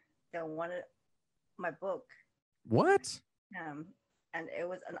actor that wanted my book. What? And it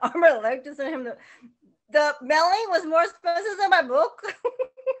was an arm and a leg to send him the mailing was more expensive than my book.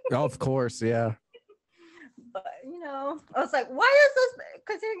 Oh, of course, yeah. But you know, I was like, why is this?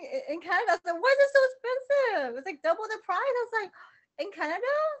 Because in Canada, I was like, why is this so expensive? It's like double the price. I was like, in Canada?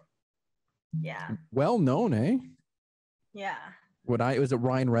 Yeah. Well known, eh? Yeah. Was it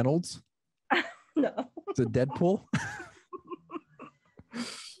Ryan Reynolds? No. It's a Deadpool.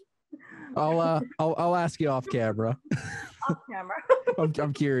 I'll ask you off camera. Off camera.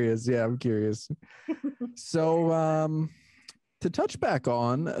 I'm curious. Yeah, I'm curious. So, to touch back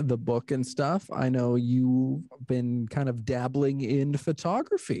on the book and stuff, I know you've been kind of dabbling in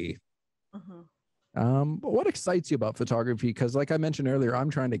photography. Mm-hmm. But what excites you about photography? Because, like I mentioned earlier, I'm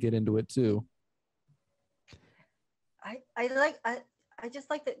trying to get into it too. I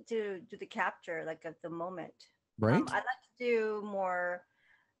just like to do the capture like at the moment. Right. I like to do more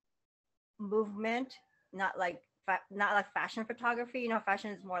movement, not like fashion photography. You know,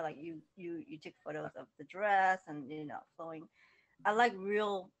 fashion is more like you take photos of the dress and flowing. I like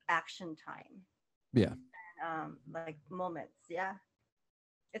real action time. Yeah. And, like moments. Yeah.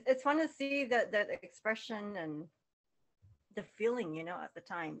 It's fun to see the expression and the feeling, at the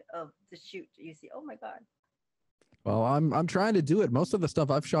time of the shoot. You see, oh my god. Well, I'm trying to do it. Most of the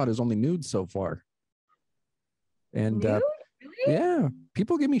stuff I've shot is only nude so far. And Nude? Really? yeah,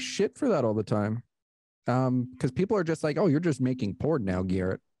 people give me shit for that all the time. Because people are just like, oh, you're just making porn now,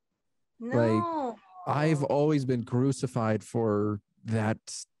 Garrett. No. Like, I've always been crucified for that.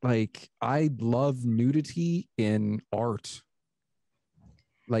 Like, I love nudity in art.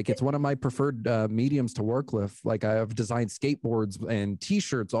 Like, it's one of my preferred mediums to work with. Like, I've designed skateboards and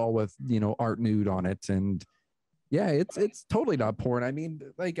t-shirts all with, art nude on it. And yeah, it's totally not porn. I mean,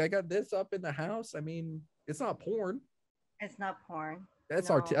 like, I got this up in the house. I mean, it's not porn. It's not porn. That's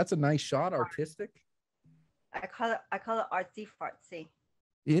No. that's a nice shot, artistic. I call it artsy fartsy.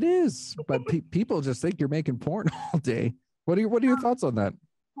 It is, but people just think you're making porn all day. What are your thoughts on that?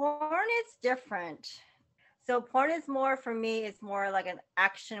 Porn is different. So porn is more, for me, it's more like an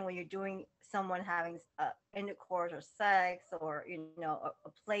action when you're doing someone having intercourse or sex or a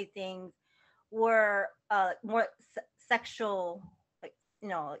plaything, or more sexual, like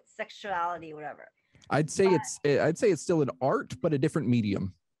like sexuality, whatever. I'd say it's still an art, but a different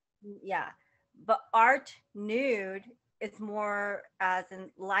medium. Yeah, but art nude, it's more as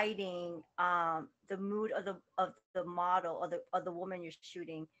in lighting, the mood of the model or the woman you're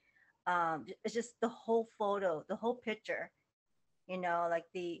shooting. It's just the whole photo, the whole picture. Like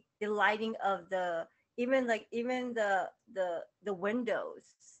the lighting of even the windows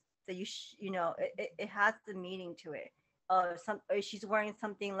that it has the meaning to it. Or she's wearing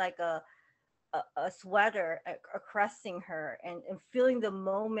something like a sweater caressing her and feeling the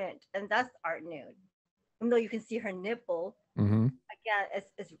moment, and that's art nude. even though you can see her nipple, Mm-hmm. again,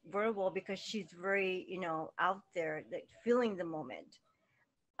 it's vulnerable because she's very, out there, like, feeling the moment.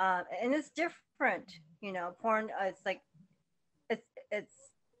 And it's different, porn. It's like it's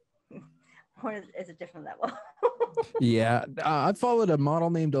porn is a different level. Yeah, I followed a model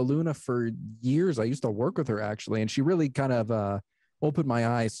named Aluna for years. I used to work with her actually, and she really kind of opened my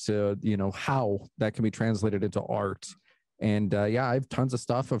eyes to how that can be translated into art. And yeah, I have tons of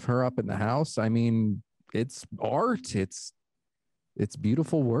stuff of her up in the house. I mean, it's art. It's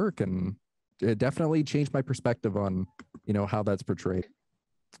beautiful work, and it definitely changed my perspective on how that's portrayed.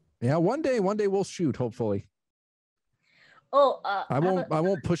 Yeah, one day we'll shoot. Hopefully, Oh, I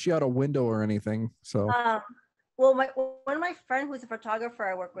won't push you out a window or anything. So well, one of my friend who's a photographer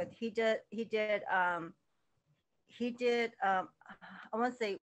I work with, he did I want to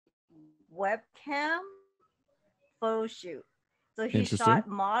say webcam photo shoot. So he interesting. shot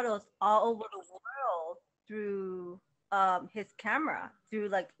models all over the world through his camera, through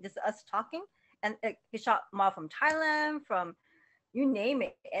like just us talking, and he shot model from Thailand, from you name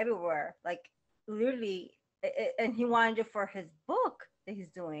it, everywhere, like literally. And he wanted it for his book that he's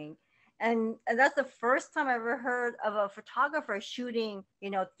doing, and that's the first time I ever heard of a photographer shooting,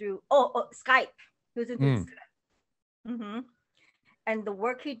 through Skype. He was into Mm. Skype. And the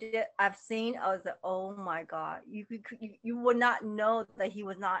work he did, I've seen. I was like, oh my god, you would not know that he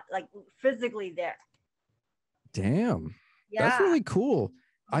was not like physically there. Damn, that's Yeah. really cool.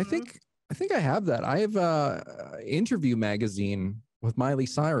 I Mhm. think I think I have that. I have a interview magazine with Miley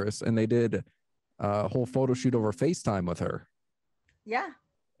Cyrus, and they did a whole photo shoot over FaceTime with her. Yeah.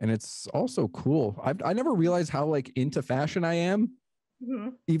 And it's also cool. I never realized how like into fashion I am,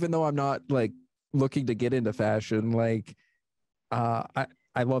 even though I'm not like looking to get into fashion. Like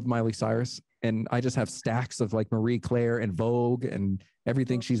I love Miley Cyrus, and I just have stacks of like Marie Claire and Vogue and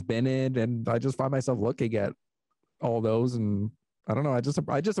everything she's been in, and I just find myself looking at all those, and I don't know. I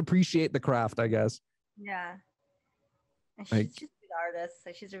just appreciate the craft, I guess. Yeah. And Like, she's a good artist.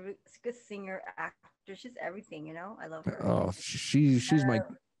 Like she's a good singer, actor. She's everything. I love her. oh,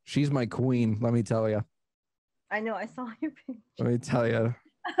 she's my queen. Let me tell you. I know. I saw your picture. Let me tell you.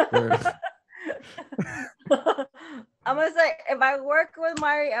 I'm gonna say if I work with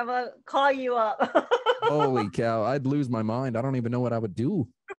Mari, I'm gonna call you up. Holy cow! I'd lose my mind. I don't even know what I would do.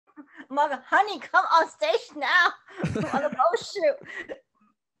 I'm like, honey, come on stage now on the boat shoot.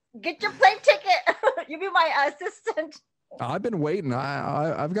 Get your plane ticket. You be my assistant. I've been waiting.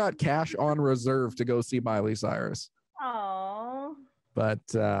 I've got cash on reserve to go see Miley Cyrus. Oh. But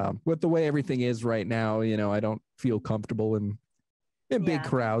with the way everything is right now, I don't feel comfortable in big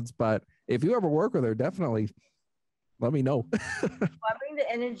crowds. But if you ever work with her, definitely let me know. Well, I bring the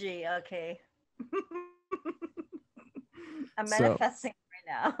energy. Okay. I'm So, manifesting right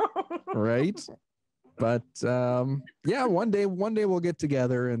now. right. But yeah, one day we'll get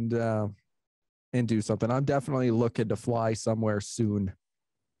together and do something. I'm definitely looking to fly somewhere soon.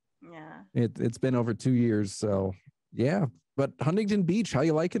 Yeah. It's been over 2 years, so yeah. But Huntington Beach, how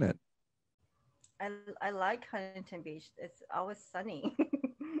you liking it? I like Huntington Beach. It's always sunny.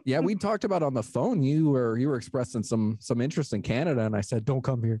 Yeah, we talked about on the phone. You were expressing some interest in Canada, and I said, don't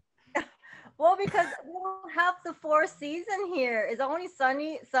come here. Well, because we don't have the four season here. It's only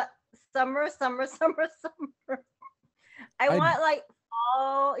sunny, summer, summer, summer, summer. I want like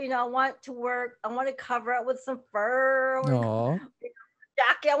fall. I want to work. I want to cover up with some fur.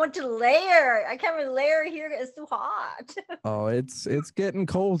 Jacket. I want to layer. I can't really layer here. It's too hot. Oh, it's getting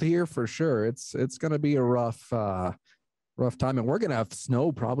cold here for sure. It's gonna be a rough time, and we're gonna have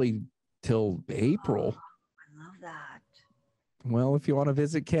snow probably till April. I love that. Well, if you want to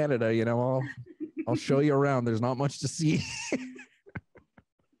visit Canada, I'll show you around. There's not much to see.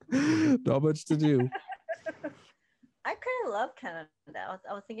 Not much to do. I kind of love Canada.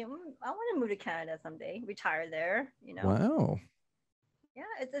 I was thinking, I want to move to Canada someday, retire there. Wow. Yeah,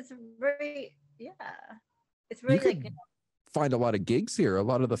 it's very it's really you could find a lot of gigs here. A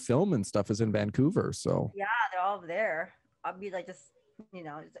lot of the film and stuff is in Vancouver, so yeah, they're all there. I'll be like just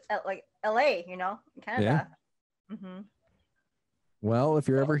like LA, Canada. Yeah. Mm-hmm. Well, if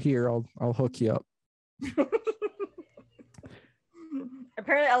you're ever here, I'll hook you up.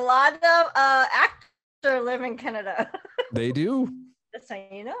 Apparently, a lot of actors live in Canada. They do. Just so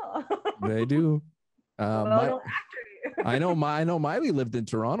you know. They do. I know Maly lived in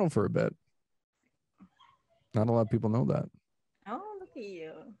Toronto for a bit. Not a lot of people know that. Oh, look at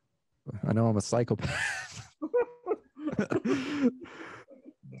you. I know I'm a psychopath.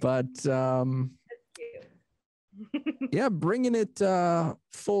 But Yeah, bringing it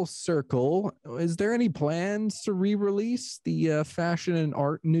full circle. Is there any plans to re-release the fashion and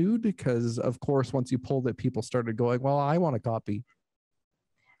art nude? Because of course, once you pulled it, people started going, "Well, I want a copy."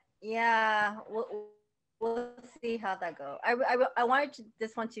 Yeah, we'll see how that goes. I wanted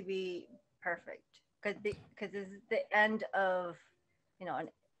this one to be perfect because this is the end of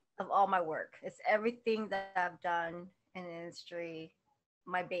of all my work. It's everything that I've done in the industry.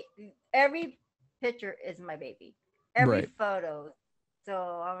 My baby, every picture is my baby. Every Right. photo. So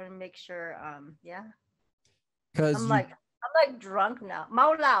I want to make sure. Yeah, Because I'm like drunk now.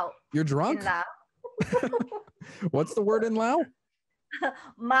 Mau lao you're in drunk. Lao. What's the word in Lao?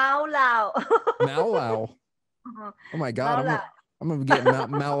 Mau lao. Mao Lao. Oh my God, Mau lao. I'm gonna get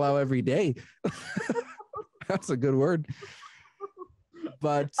Mao Lao every day. That's a good word.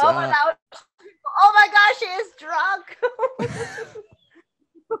 But Oh my lao. Oh my gosh, she is drunk.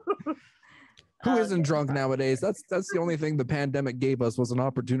 who isn't Okay, drunk sorry. nowadays? That's the only thing the pandemic gave us was an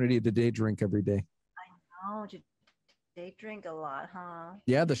opportunity to day drink every day. Oh, they drink a lot, huh?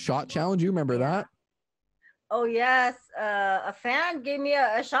 Yeah, the shot challenge. You remember Yeah. that? Oh yes. A fan gave me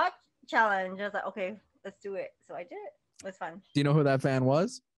a shot challenge. I was like, okay, let's do it. So I did it. It was fun. Do you know who that fan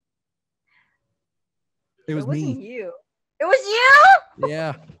was? It was me. Wasn't you. It was you.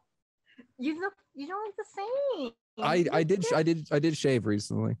 Yeah. You don't look the same. I did shave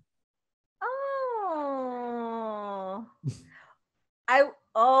recently. Oh.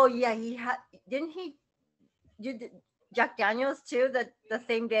 Oh yeah, he had didn't he did Jack Daniels too the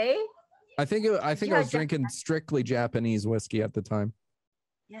same day? I think I Yeah, was drinking strictly Japanese whiskey at the time.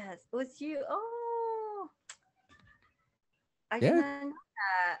 yes, it was you. Oh, I did Yeah. not know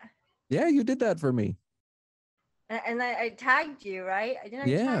that. Yeah, you did that for me. And I tagged you, right? I didn't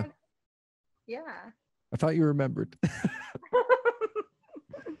Yeah. tag. Yeah. I thought you remembered.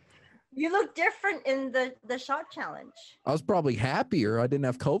 You look different in the shot challenge. I was probably happier. I didn't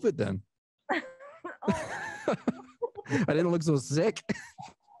have COVID then. Oh, I didn't look so sick.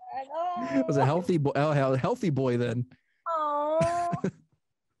 I I was a healthy boy then. Oh.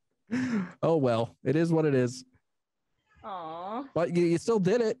 Oh well, it is what it is. Oh. But you still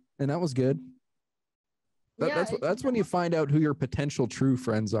did it, and that was good. Yeah, That's when you find out who your potential true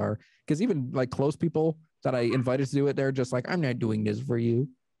friends are. Because even like close people that I invited to do it, they're just like, I'm not doing this for you.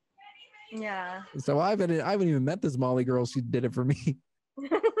 yeah. So I haven't even met this Molly girl. She did it for me.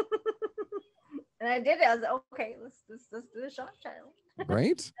 And I did it. I was like, okay, let's do the shot challenge.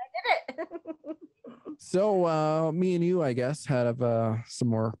 Right? I did it. So me and you, I guess, have some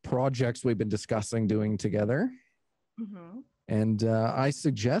more projects we've been discussing doing together. Mm-hmm. And I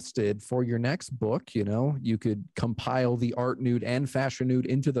suggested for your next book, you could compile the art nude and fashion nude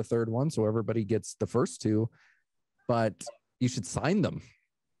into the third one. So everybody gets the first two, but you should sign them.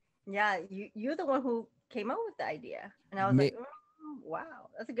 Yeah, you're the one who came up with the idea. And I was like, wow,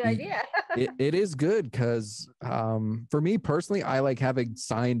 that's a good idea. It is good because for me personally, I like having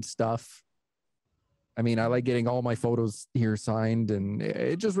signed stuff. I mean, I like getting all my photos here signed, and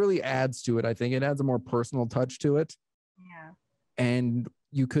it just really adds to it. I think it adds a more personal touch to it. Yeah. And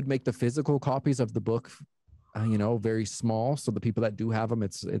you could make the physical copies of the book, very small. So the people that do have them,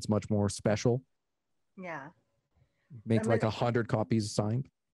 it's much more special. Yeah. Make like 100 copies signed.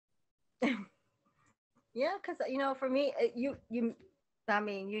 Yeah, because for me, you you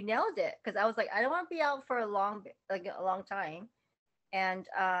nailed it. Because I was like, I don't want to be out for a long time, and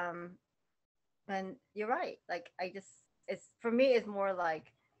you're right. Like it's for me, it's more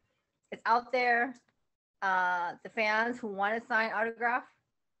like it's out there. The fans who want to sign autograph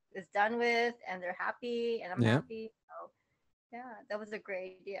is done with, and they're happy, and I'm happy. So yeah, that was a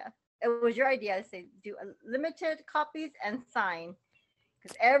great idea. It was your idea to say do limited copies and sign.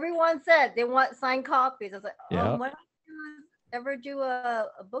 Because everyone said they want signed copies. I was like, yeah. Why don't you ever do a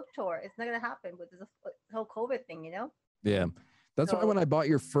book tour? It's not going to happen with this whole COVID thing, Yeah. That's why when I bought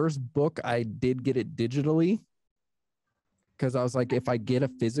your first book, I did get it digitally. Because I was like, if I get a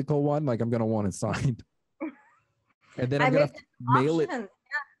physical one, like I'm going to want it signed. And then I'm going to mail it. Yeah.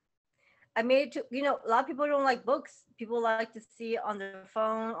 I made it to, a lot of people don't like books. People like to see it on their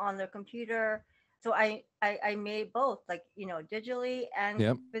phone, on their computer. So I made both, like digitally and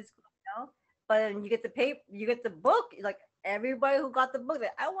physical. But then you get the paper, you get the book. Like everybody who got the book,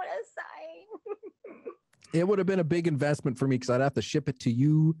 that I want to sign. It would have been a big investment for me because I'd have to ship it to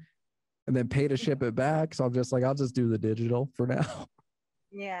you, and then pay to ship it back. So I'm just like, I'll just do the digital for now.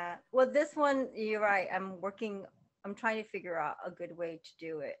 Yeah. Well, this one, you're right. I'm trying to figure out a good way to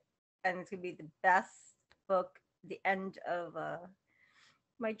do it, and it's gonna be the best book. The end of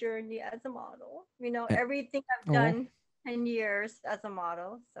my journey as a model. Everything I've done 10 years as a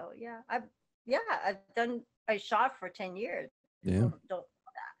model. So yeah, I've I shot for 10 years. Yeah. Don't know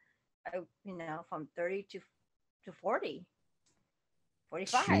that. From 30 to 40,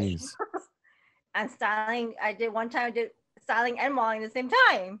 45. Jeez. And styling, I did styling and modeling at the same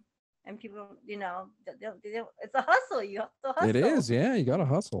time. And people, it's a hustle. You have to hustle. It is. Yeah. You got to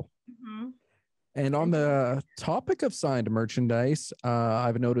hustle. Mm-hmm. And on the topic of signed merchandise,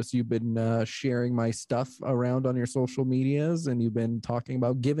 I've noticed you've been sharing my stuff around on your social medias, and you've been talking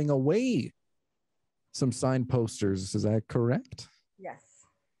about giving away some signed posters. Is that correct? Yes.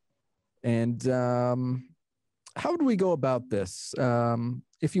 And how do we go about this?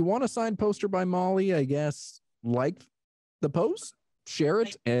 If you want a signed poster by Maly, I guess like the post, share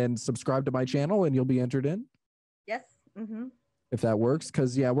it, and subscribe to my channel, and you'll be entered in. Yes. Mm-hmm. If that works,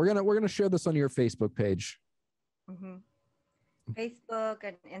 because we're gonna share this on your Facebook page. Mm-hmm. Facebook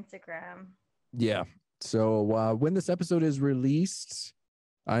and Instagram. Yeah. So when this episode is released,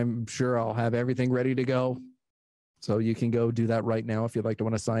 I'm sure I'll have everything ready to go. So you can go do that right now if you'd like to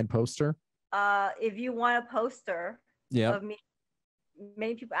want a signed poster. If you want a poster of me,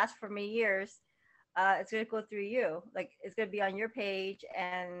 many people ask for me years. It's gonna go through you. Like it's gonna be on your page,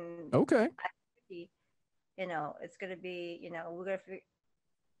 and okay. It's gonna be, we're gonna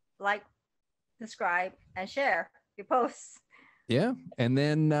like, subscribe, and share your posts. Yeah, and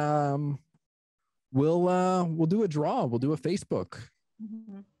then we'll do a draw. We'll do a Facebook.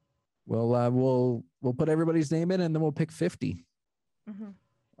 Mm-hmm. We'll put everybody's name in, and then we'll pick 50. Mm-hmm.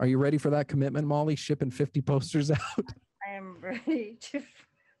 Are you ready for that commitment, Maly? Shipping 50 posters out? I am ready to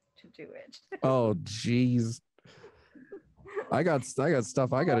do it. Oh, geez. I got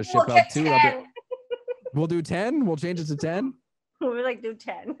stuff I got to ship out too. We'll do 10. We'll change it to 10. We'll do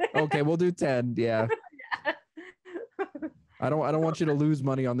 10. Okay, we'll do 10. Yeah. I don't want you to lose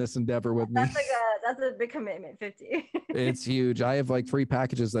money on this endeavor with me. That's a big commitment. 50. It's huge. I have like 3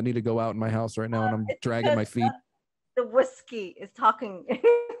 packages that need to go out in my house right now, and I'm dragging my feet. The whiskey is talking.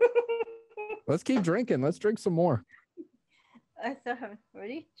 Let's keep drinking. Let's drink some more. I still haven't.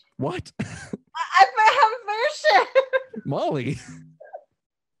 Ready? What? I haven't finished it. Maly.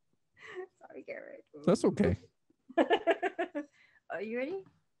 Sorry, Garrett. That's okay. Are you ready?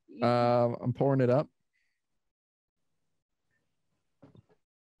 I'm pouring it up.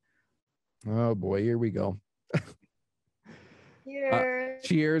 Oh boy, here we go. Cheers.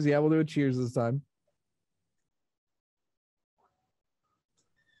 Cheers. Yeah, we'll do a cheers this time.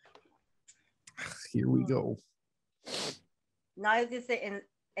 Here we go. Now you can say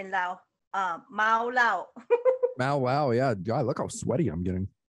in Lao. Mao Lao. Mao Lao, yeah. God, look how sweaty I'm getting.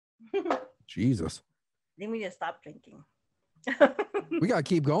 Jesus. Then we need to stop drinking. We gotta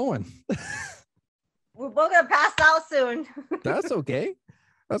keep going. We're both gonna pass out soon. That's okay.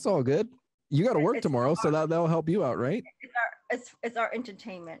 That's all good. You got to work tomorrow, so that'll help you out, right? It's our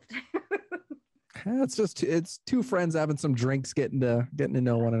entertainment. It's 2 friends having some drinks, getting to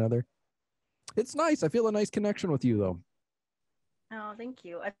know one another. It's nice. I feel a nice connection with you, though. Oh, thank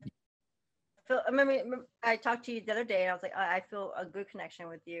you. I remember I talked to you the other day, and I was like, I feel a good connection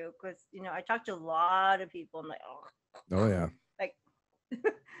with you because I talked to a lot of people. I'm like, oh yeah, like,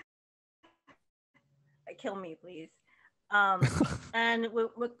 kill me, please. And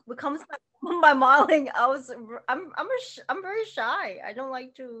what comes by modeling, I'm very shy. I don't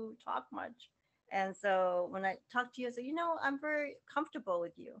like to talk much, and so when I talk to you, I say, I'm very comfortable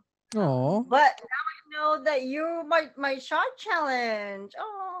with you. Oh, but now I know that you're my shot challenge.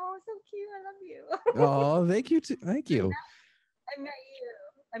 Oh, so cute! I love you. Oh, thank you. Thank you.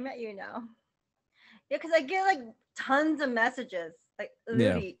 I met you now. Yeah, because I get like tons of messages, like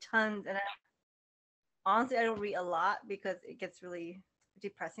literally tons, and honestly, I don't read a lot because it gets really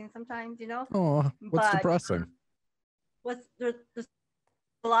depressing sometimes, Oh, what's depressing? There's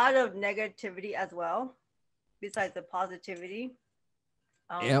a lot of negativity as well, besides the positivity.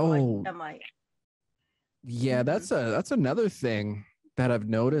 Yeah, that's another thing that I've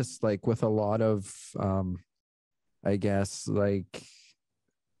noticed, like with a lot of, I guess, like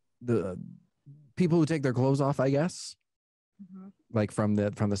the people who take their clothes off, I guess, like from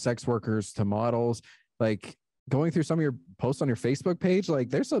the sex workers to models, like going through some of your posts on your Facebook page, like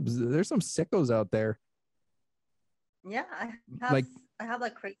there's some sickos out there. Yeah, I have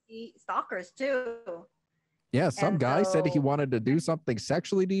like crazy stalkers too. Yeah, some guy said he wanted to do something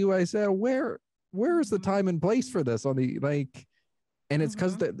sexually to you. I said, where is the time and place for this on the like? And it's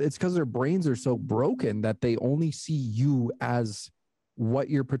because their brains are so broken that they only see you as what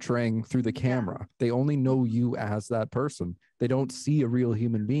you're portraying through the camera. Yeah. They only know you as that person. They don't see a real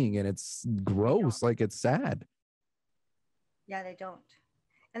human being, and it's gross. Like, it's sad. Yeah, they don't.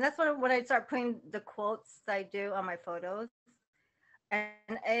 And that's when I start putting the quotes that I do on my photos. And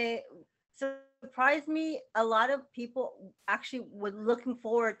surprised me. A lot of people actually were looking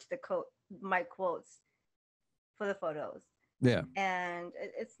forward to the quote, my quotes for the photos, Yeah. and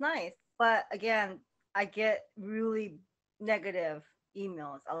it's nice. But again, I get really negative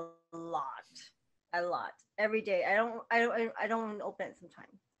emails a lot every day. I don't even open it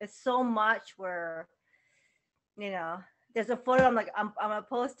sometimes. It's so much where there's a photo. I'm like, I'm gonna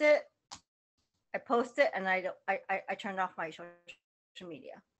post it. I post it, and I don't. I turned off my social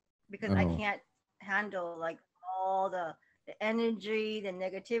media because I can't Oh, handle like all the energy, the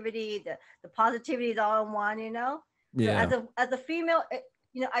negativity, the positivity is all in one. So yeah. as a female,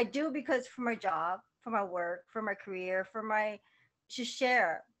 I do because for my job, for my work, for my career, for my to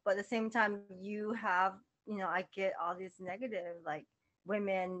share. But at the same time, you have I get all these negative like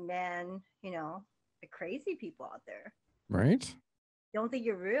women, men, the crazy people out there. Right. They don't think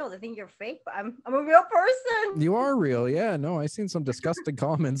you're real. They think you're fake. But I'm a real person. You are real. Yeah. No, I seen some disgusting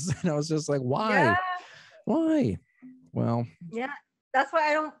comments and I was just like, Yeah, why? Why? Well, yeah. That's why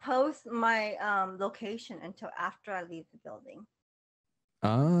I don't post my location until after I leave the building.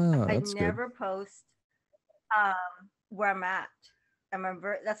 I that's good. never post where I'm at.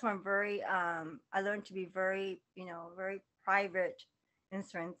 That's why I'm very I learned to be very very private in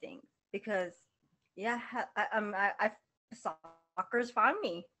certain things because yeah stalkers found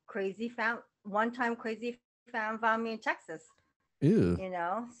me crazy found one time crazy fan found me in Texas. Ew.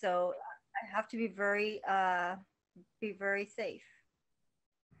 So I have to be very safe.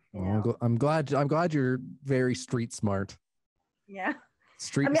 you Well, know I'm glad you're very street smart. yeah. I mean,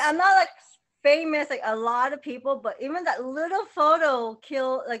 Streets. I'm not like famous like a lot of people, but even that little photo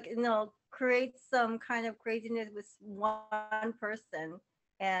creates some kind of craziness with one person.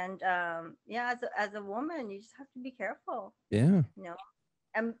 And yeah, as a woman, you just have to be careful. Yeah. You know,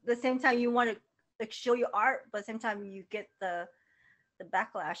 and at the same time, you want to like show your art, but at the same time, you get the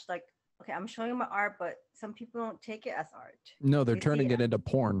backlash. Like, okay, I'm showing my art, but some people don't take it as art. No, they're They see turning it it into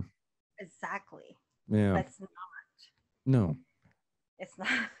porn. exactly, Yeah. but No. it's not.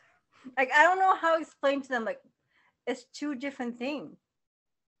 Like I don't know how to explain to them. Like it's two different things,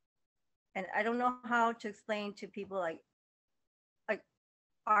 and I don't know how to explain to people like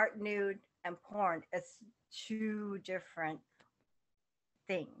art nude and porn. It's two different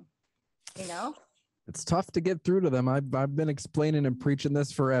things, you know. It's tough to get through to them. I've been explaining and preaching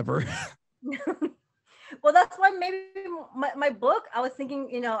this forever. Well, that's why maybe my book. I was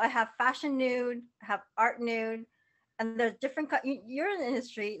thinking, I have fashion nude, I have art nude, and there's different. You're in the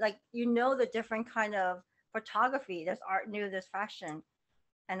industry, like the different kind of photography. There's art nude, there's fashion,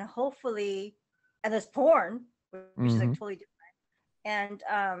 and hopefully, and there's porn, which is like Mm-hmm. totally different. And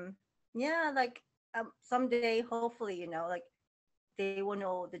yeah, like someday, hopefully, like they will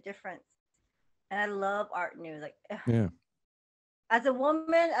know the difference. And I love art news. Like Yeah. as a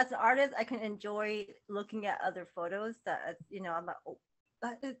woman, as an artist, I can enjoy looking at other photos that I'm like, oh,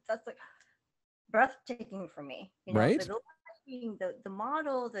 that's like breathtaking for me. The Right. lighting, the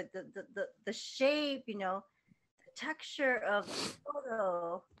model, the shape, the texture of the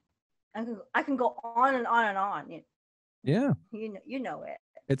photo. I can go on and on and on. Yeah. You know it.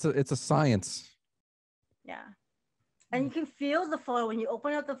 It's a science. Yeah. And you can feel the photo when you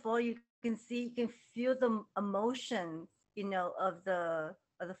open up the photo. You can feel the emotions, of the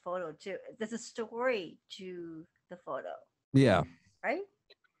photo too. There's a story to the photo, Yeah. right?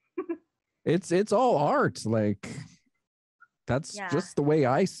 It's all art. Like that's Yeah. just the way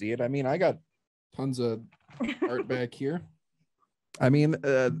I see it. I mean, I got tons of art back here. I mean,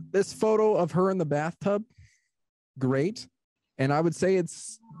 this photo of her in the bathtub, great. And I would say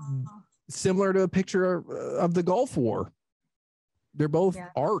it's similar to a picture of the Gulf War. They're both Yeah.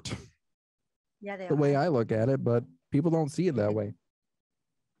 art, Yeah, they the way are. I look at it, but people don't see it that way. I do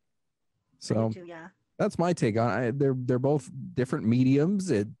So too. Yeah. that's my take on it. They're both different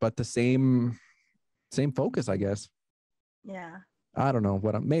mediums, but the same focus, I guess. Yeah. I don't know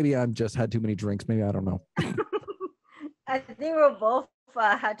what maybe I've just had too many drinks. Maybe I don't know. I think we're both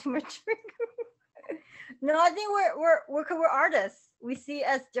had too much drink. No, I think we're artists. We see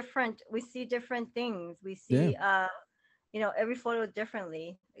as different. We see different things. We Yeah. see every photo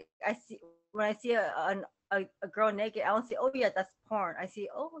differently. I see when I see a girl naked, I don't see, oh yeah, that's porn. I see,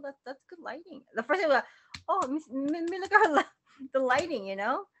 oh, that's good lighting. The first thing, like, oh, let me look at the lighting,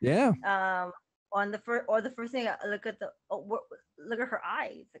 Yeah. um the first thing I look at look at her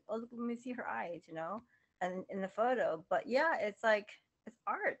eyes, like, oh, look, let me see her eyes, and in the photo. But yeah, it's like it's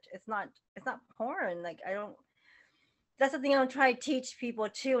art. It's not porn. Like I don't. That's the thing I'm trying to teach people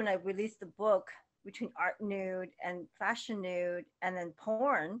too. When I released the book between art nude and fashion nude and then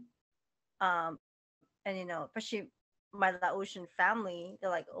porn, and especially my Laotian family, they're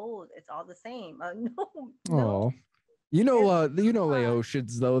like, oh, it's all the same. No, no, Oh, it's not.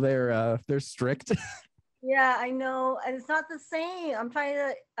 Laotians though, they're strict. Yeah, I know, and it's not the same. I'm trying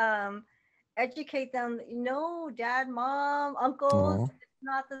to educate them. No, dad, mom, uncles, Oh, it's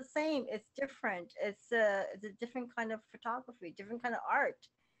not the same. It's different. It's a different kind of photography, different kind of art,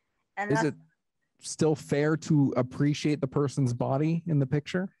 and is that's it still fair to appreciate the person's body in the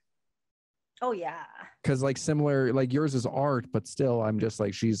picture? oh yeah, Because like similar, like yours is art, but still, I'm just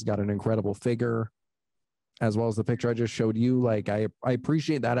like she's got an incredible figure as well as the picture I just showed you. Like I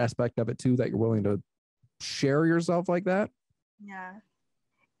appreciate that aspect of it too, that you're willing to share yourself like that. yeah.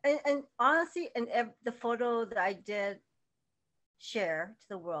 And honestly, and the photo that I did share to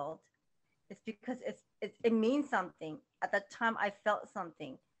the world, it's because it means something. At that time, I felt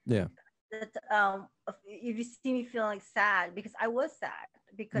something. Yeah. That if you see me feeling like sad, because I was sad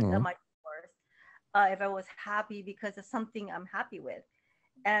because of Oh, my divorce, if I was happy because of something I'm happy with,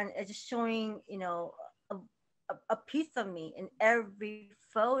 and it's just showing, a piece of me in every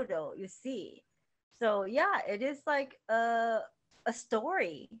photo you see. So yeah, it is like a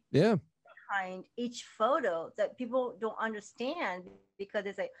story yeah. behind each photo that people don't understand because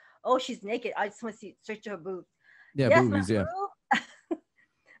it's like, oh, she's naked. I just want to see search her boobs. Yeah. Yes, my Boobies. Yeah. boob.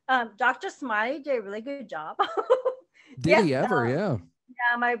 Dr. Smiley did a really good job. Did Yes, he ever? Yeah.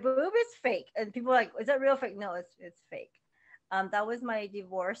 yeah, my boob is fake, and people are like, is that real fake? No, it's fake. That was my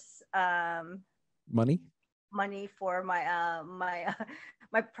divorce Money. money for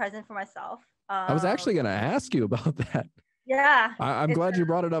my present for myself. I was actually going to ask you about that. Yeah, I'm it's glad you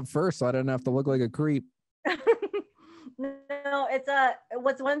brought it up first, so I didn't have to look like a creep. no, it's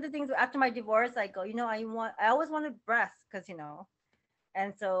what's one of the things after my divorce. I go, I always wanted breasts because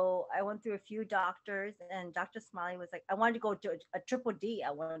and so I went through a few doctors, and Dr. Smiley was like, I wanted to go to a triple D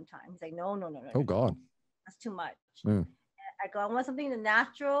at one time. He's like, no, no, no, no, no, Oh no, God. that's too much. Mm. I go, I want something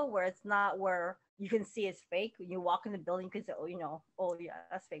natural where it's not where you can see it's fake. When you walk in the building, you can say, oh yeah,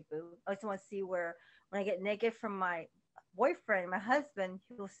 that's fake boob. I just want to see where when I get naked from my boyfriend, my husband,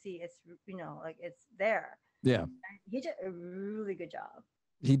 he'll see it's like it's there. Yeah. He did a really good job.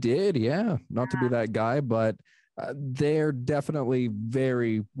 He did. Yeah. Not to be that guy, but they're definitely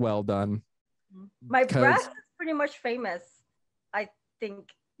very well done. My breast Because is pretty much famous. I think,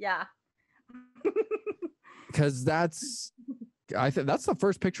 yeah. that's I think that's the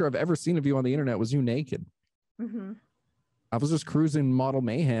first picture I've ever seen of you on the internet was you naked. Hmm. I was just cruising Model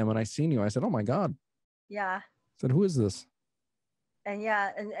Mayhem and I seen you. I said, "Oh my God." Yeah. I said, "Who is this?" And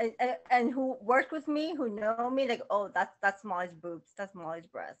yeah, and who worked with me, who know me, like, oh, that's Molly's boobs, that's Molly's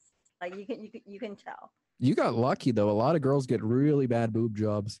breasts. Like you can tell. You got lucky though. A lot of girls get really bad boob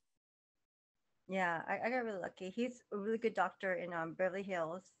jobs. Yeah, I got really lucky. He's a really good doctor in Beverly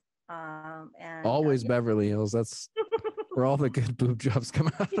Hills. And Always yeah. Beverly Hills. That's where all the good boob jobs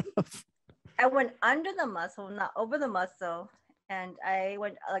come out of. I went under the muscle, not over the muscle, and I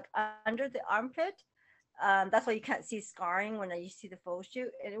went like under the armpit. That's why you can't see scarring when you see the photo shoot.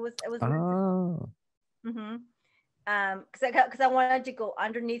 And it was really Oh. mm-hmm. Because I wanted to go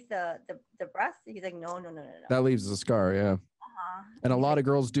underneath the breast. He's like, no, no, no, no, no. That leaves a scar, yeah. And a He's lot like, of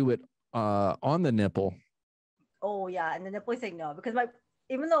girls do it on the nipple. oh yeah, and the nipple is like no, because my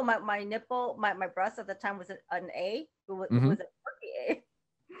even though my nipple my breast at the time was an A, it was a perfect A,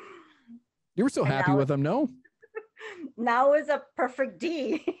 You were so and happy with them, no? now it's a perfect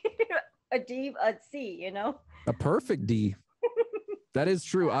D, a D, a C, A perfect D. That is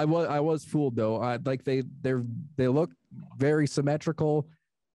true. I was fooled though. Like they look very symmetrical,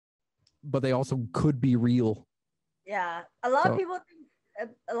 but they also could be real. Yeah, a lot of people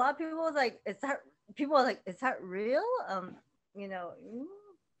think, a lot of people was like, is that people are like, is that real? You know, mm,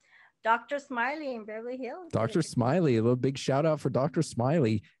 Dr. Smiley in Beverly Hills. Dr. Smiley, a little big shout out for Dr.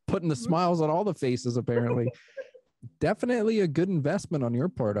 Smiley, putting the smiles on all the faces, apparently. Definitely a good investment on your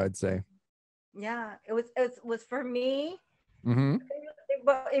part, I'd say. Yeah, it was for me. Mm-hmm.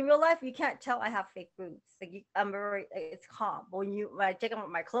 But in real life, you can't tell I have fake boobs. Like I'm very, it's calm. But when I take off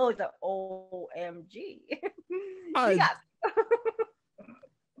my clothes, like OMG, she got.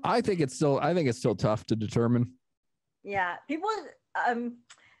 I think it's still tough to determine. Yeah, um,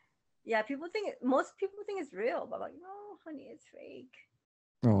 most people think it's real, but I'm like, no, honey, it's fake.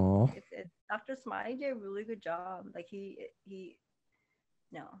 Oh, It's Dr. Smiley did a really good job. Like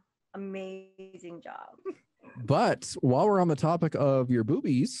no, amazing job. but while we're on the topic of your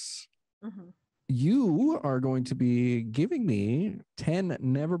boobies, you are going to be giving me 10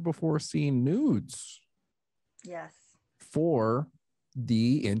 never before seen nudes. Yes. For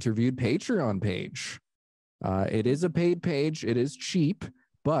the interviewed Patreon page. It is a paid page. It is cheap,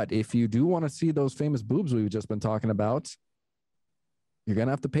 But if you do want to see those famous boobs we've just been talking about, you're going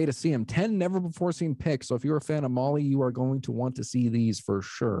to have to pay to see them. 10 never before seen pics. So if you're a fan of Maly, you are going to want to see these for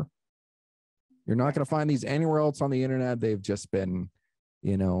sure. You're not going to find these anywhere else on the internet. They've just been,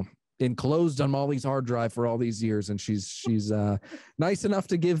 enclosed on Maly's hard drive for all these years. And she's nice enough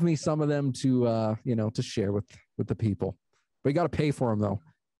to give me some of them to, to share with the people. But you got to pay for them though.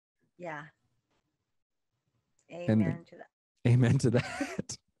 Yeah. Amen to that. Amen to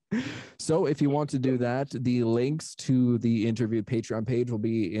that. So if you want to do that, the links to the interview Patreon page will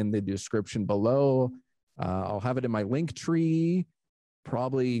be in the description below. I'll have it in my link tree,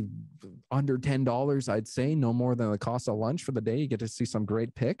 probably under $10, I'd say, no more than the cost of lunch for the day. You get to see some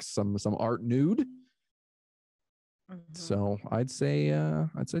great pics, some art nude. Mm-hmm. So I'd say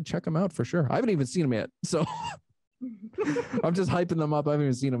check them out for sure. I haven't even seen them yet, so I'm just hyping them up. I haven't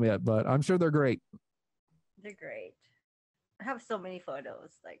even seen them yet, but I'm sure they're great. They're great. I have so many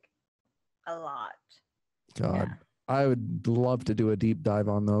photos, like a lot. God, yeah. I would love to do a deep dive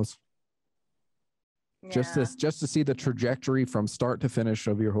on those. Yeah. Just to see the trajectory from start to finish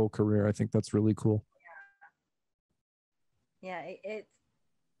of your whole career. I think that's really cool. Yeah, it's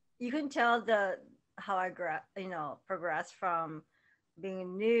you can tell how I progressed from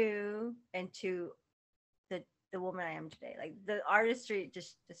being new into the woman I am today. Like the artistry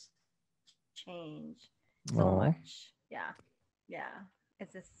just changed so much. Yeah,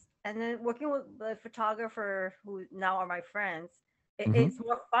 it's just, and then working with the photographer who now are my friends, it's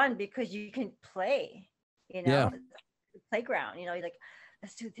more fun because you can play, playground, like,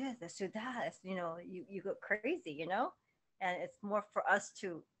 let's do this, let's do that, you go crazy, and it's more for us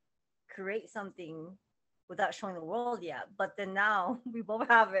to create something without showing the world yet. But then now we both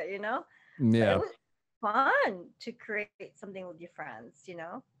have it, Yeah. So it was fun to create something with your friends,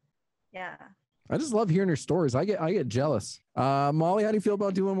 Yeah. I just love hearing your stories. I get jealous. Maly, how do you feel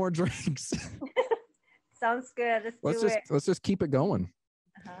about doing more drinks? Sounds good. Let's just keep it going.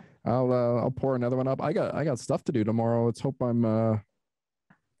 I'll pour another one up. I got stuff to do tomorrow. Let's hope I'm.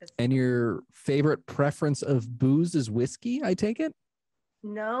 And your favorite preference of booze is whiskey, I take it?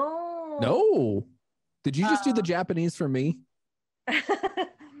 No. Did you just do the Japanese for me? It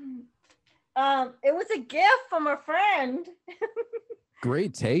was a gift from a friend.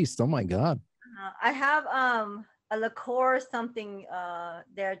 Great taste. Oh my God. I have a liqueur something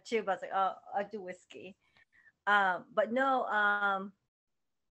there too, but I was like, oh, I'll do whiskey. But no, I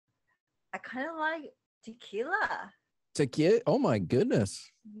kind of like tequila. Tequila? Oh my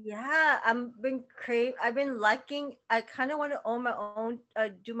goodness. Yeah, I've been liking. I kind of want to own my own,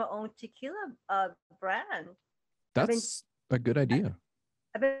 do my own tequila brand. That's a good idea.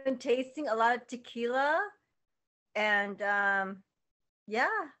 I've been tasting a lot of tequila, and yeah.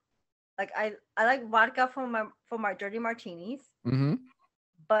 Like I like vodka for my dirty martinis,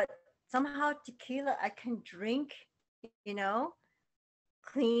 but somehow tequila I can drink,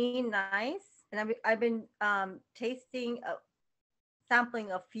 clean, nice. And I've been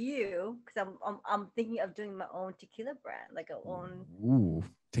sampling a few because I'm thinking of doing my own tequila brand, like a own. Ooh,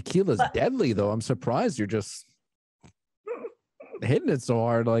 tequila's deadly though. I'm surprised you're just hitting it so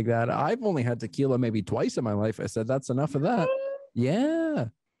hard like that. I've only had tequila maybe twice in my life. I said that's enough of that. Yeah.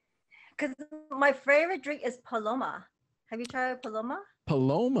 Because my favorite drink is Paloma. Have you tried Paloma?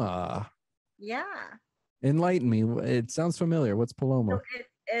 Paloma. Yeah. Enlighten me. It sounds familiar. What's Paloma? So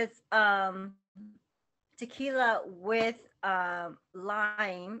it's tequila with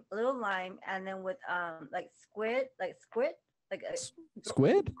lime, a little lime, and then with squid.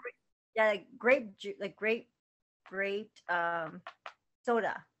 Squid? Yeah, like grape juice, like grape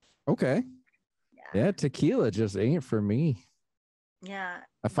soda. Okay. Yeah, tequila just ain't for me. Yeah.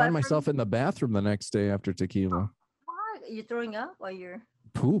 I find myself in the bathroom the next day after tequila. Why? Are you throwing up while you're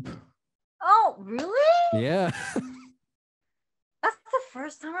poop? Oh, really? Yeah. That's the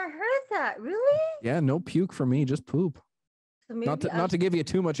first time I heard that. Really? Yeah, no puke for me, just poop. So not to give you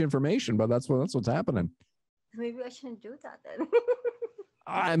too much information, but that's what's happening. Maybe I shouldn't do that then.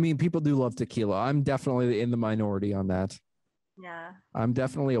 I mean, people do love tequila. I'm definitely in the minority on that. Yeah. I'm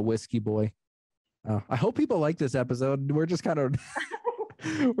definitely a whiskey boy. I hope people like this episode. We're just kind of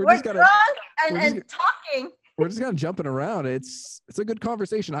we're just drunk and talking. We're just kind of jumping around. It's a good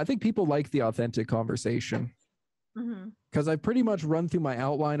conversation. I think people like the authentic conversation because I pretty much run through my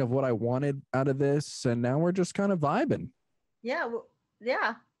outline of what I wanted out of this, and now we're just kind of vibing. Yeah,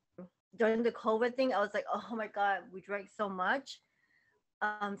 yeah. During the COVID thing, I was like, oh my God, we drank so much. So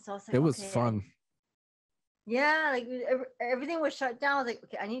I was like, it was fun. Yeah, like everything was shut down. I was like,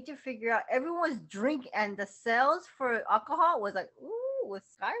 okay, I need to figure out. Everyone's drink and the sales for alcohol was like, was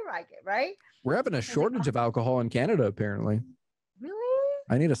skyrocket, right? We're having a shortage of alcohol in Canada, apparently. Really?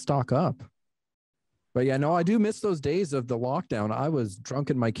 I need to stock up. But yeah, no, I do miss those days of the lockdown. I was drunk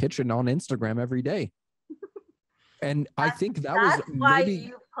in my kitchen on Instagram every day. And I think that was That's why maybe,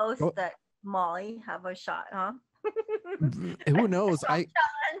 you post oh, that Molly have a shot, huh? who knows? Challenge.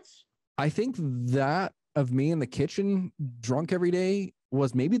 I think that of me in the kitchen drunk every day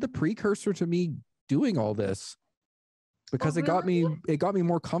was maybe the precursor to me doing all this, because Oh, really? it got me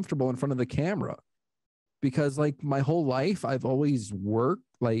more comfortable in front of the camera. Because like my whole life I've always worked,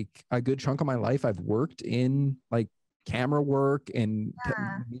 like a good chunk of my life I've worked in like camera work and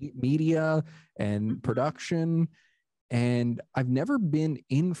media and production, and I've never been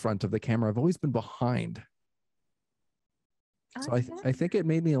in front of the camera. I've always been behind. So I think it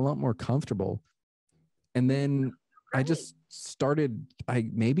made me a lot more comfortable. And then I just started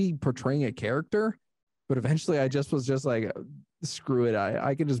maybe portraying a character, but eventually I just was just like, screw it.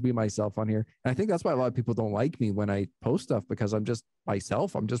 I can just be myself on here. And I think that's why a lot of people don't like me when I post stuff, because I'm just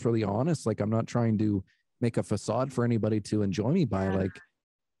myself. I'm just really honest. Like, I'm not trying to make a facade for anybody to enjoy me by. Like,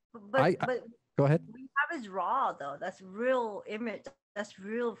 but go ahead. we have is raw though. That's real image. That's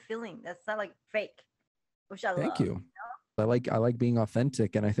real feeling. That's not like fake, which I love. Thank you. I like being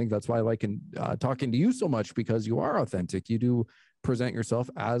authentic, and I think that's why I like talking to you so much, because you are authentic. You do present yourself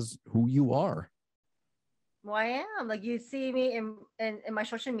as who you are. Well, I am. Like, you see me in my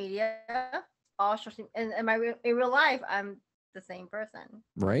social media, all social, and in real life, I'm the same person.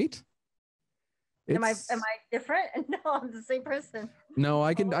 Right? Am I different? No, I'm the same person. No,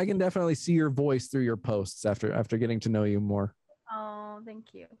 I can definitely see your voice through your posts after getting to know you more. Oh,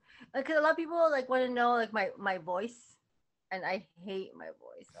 thank you. Because a lot of people like want to know like my voice, and I hate my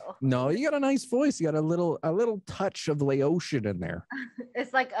voice. So. No, you got a nice voice. You got a little touch of Laotian in there.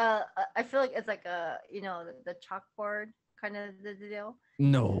 It's like I feel like it's like the chalkboard kind of the deal.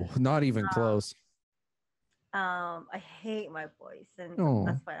 No, not even close. I hate my voice, and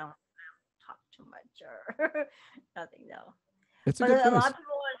that's why I don't talk too much or nothing. No, it's a good voice.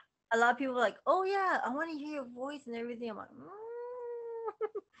 A lot of people are like, oh yeah, I want to hear your voice and everything. I'm like,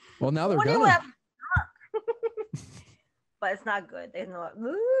 well, now they're gonna. But it's not good. They're not.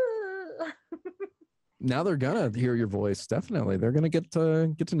 Now they're gonna hear your voice. Definitely, they're gonna get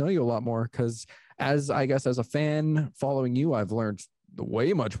to know you a lot more, because as a fan following you, I've learned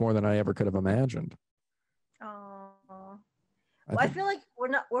way much more than I ever could have imagined. Oh, well, I feel like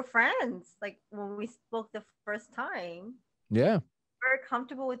we're friends. Like when we spoke the first time. Yeah. Very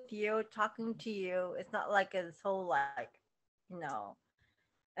comfortable with you, talking to you. It's not like this whole like,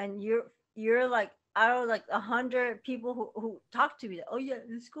 and you're like out of like 100 people who talk to me. Oh yeah,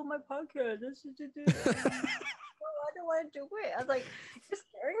 let's go my podcast. This is I don't want to do it. I was like, you're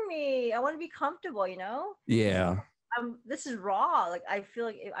scaring me. I want to be comfortable. Yeah. This is raw. Like I feel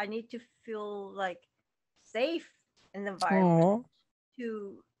like I need to feel like safe in the environment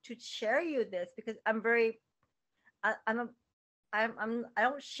to share you this, because I'm very. I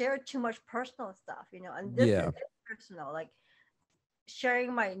don't share too much personal stuff, and this is personal. Like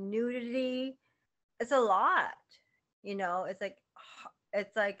sharing my nudity, it's a lot, It's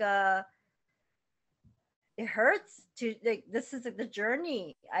like it hurts to like. This is like the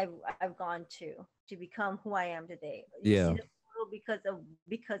journey I've gone to become who I am today. You see the photo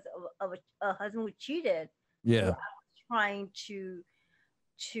because of a husband who cheated. Yeah, I was trying to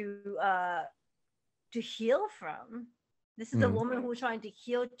heal from. This is a woman who's trying to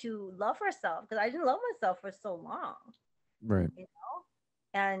heal to love herself, because I didn't love myself for so long. Right.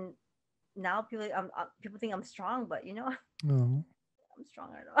 And now people think I'm strong, but I'm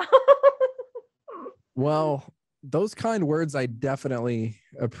strong. I know. Well, those kind words I definitely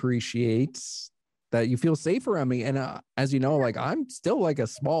appreciate, that you feel safe around me. And as you know, like I'm still like a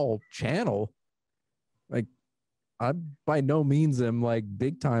small channel. Like I by no means am like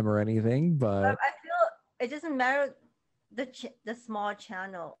big time or anything, but I feel it doesn't matter the small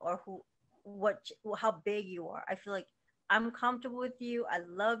channel or how big you are. I feel like I'm comfortable with you. I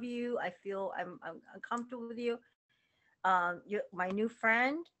love you. I feel I'm comfortable with you. You're my new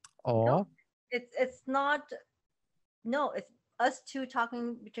friend. Oh, it's not. No, it's us two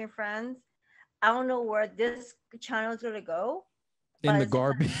talking between friends. I don't know where this channel is gonna go. In the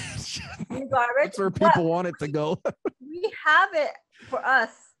garbage. In the garbage. That's where people want it to go. We have it for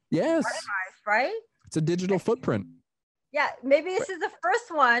us. Yes. Right? It's a digital footprint. Yeah, maybe this is the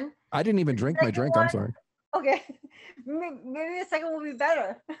first one. I didn't even drink my drink. I'm sorry. Okay. Maybe the second will be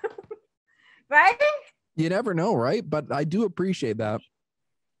better. Right? You never know, right? But I do appreciate that.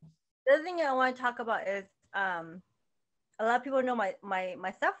 The other thing I want to talk about is a lot of people know my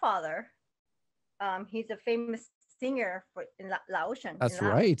stepfather. He's a famous singer in Laotian. That's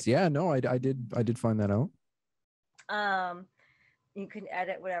right. Yeah, no, I did find that out. You can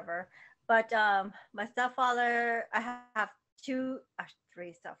edit whatever. But my stepfather, I have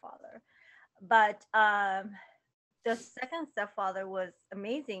three stepfather. But the second stepfather was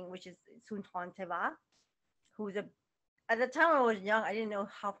amazing, which is Sun Teva, who's a at the time I was young, I didn't know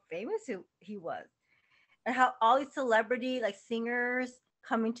how famous he was, and how all these celebrity like singers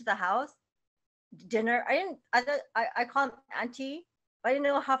coming to the house dinner. I didn't. I call him auntie. I didn't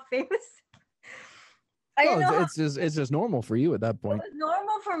know how famous. I didn't Well, know how it's just normal for you at that it point. was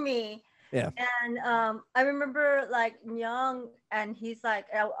normal for me. Yeah. And I remember like young, and he's like,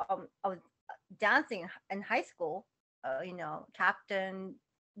 I was dancing in high school. Captain,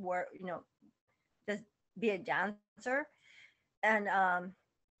 were just be a dancer, and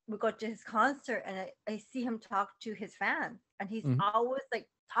we go to his concert, and I see him talk to his fans, and he's Mhm. always like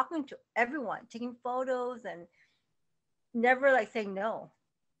talking to everyone, taking photos, and never like saying no.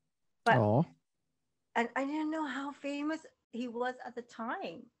 But Oh. and I didn't know how famous he was at the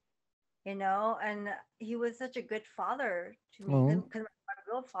time, and he was such a good father to me Oh. because my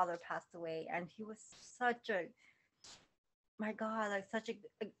real father passed away, and he was such a my God, like such a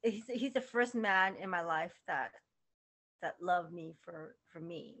he's the first man in my life that loved me for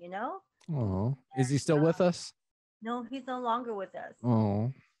me. Oh. Is he still with us? No, he's no longer with us.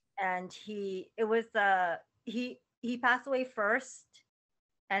 Oh. And he passed away first,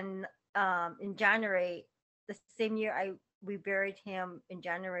 and in January, the same year we buried him in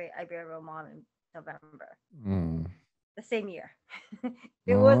January. I buried my mom in November. Mm. The same year.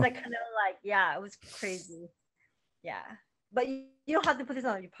 It was Oh. like kind of like, yeah, it was crazy. Yeah. But you don't have to put this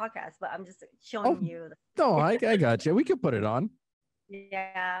on your podcast, but I'm just showing Oh. you. No, I got you. We could put it on.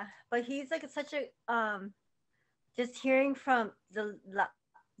 Yeah. But he's like such a just hearing from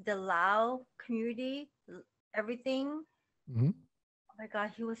the Lao community, everything. Mhm. Oh my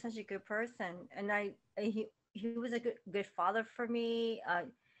God, he was such a good person, and he was a good father for me.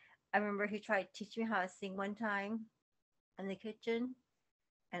 I remember he tried to teach me how to sing one time in the kitchen,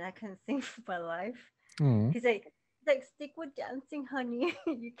 and I couldn't sing for my life. Oh. He's like stick with dancing, honey.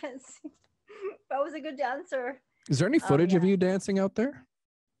 You can't sing. But I was a good dancer. Is there any footage Yeah, of you dancing out there?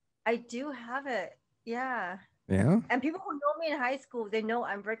 I do have it. Yeah. Yeah. And people who know me in high school, they know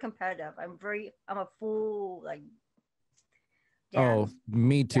I'm very competitive. I'm a full like Oh, dance.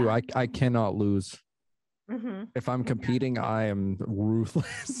 me too. Yeah. I cannot lose. Hmm. If I'm competing, I am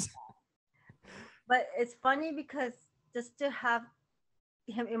ruthless. But it's funny because just to have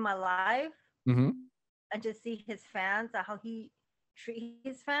him in my life Hmm. and to see his fans and how he treat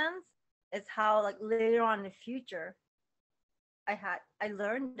his fans is how like later on in the future I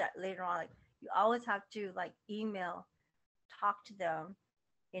learned that later on, like you always have to like email, talk to them,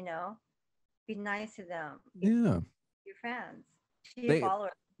 you know, be nice to them, be Yeah. your fans, to your They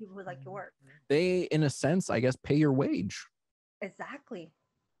followers, people who like your work. they in a sense, I guess, pay your wage, Exactly.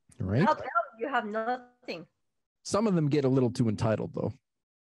 right? Without them, you have nothing. Some of them get a little too entitled though.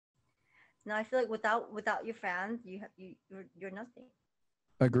 Now I feel like without your fans, you're nothing.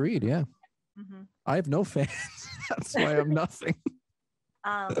 Agreed. Yeah. Hmm. I have no fans. That's why I'm nothing.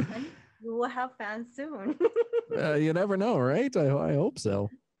 And you will have fans soon. You never know, right? I hope so.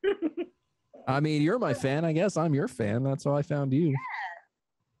 I mean, you're my fan. I guess I'm your fan. That's how I found you.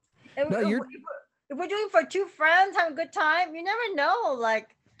 if, No, you're if we're doing for two friends having a good time, you never know.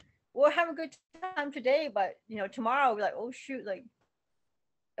 Like we'll have a good time today, but tomorrow we're like, oh shoot, like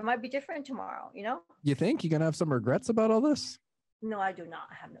it might be different tomorrow. you think you're gonna have some regrets about all this? No, I do not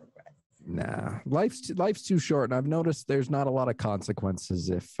have no regrets. Nah, life's too short, and I've noticed there's not a lot of consequences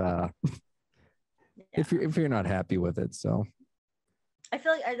Yeah. if you're not happy with it. So I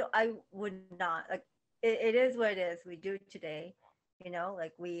feel like I would not like it is what it is. We do today,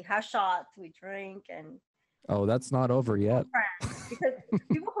 like we have shots, we drink, and oh, that's not over yet. because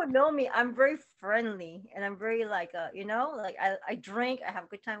people who know me, I'm very friendly, and I'm very like like I drink, I have a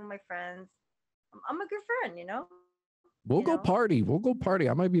good time with my friends. I'm a good friend. We'll go party. We'll go party.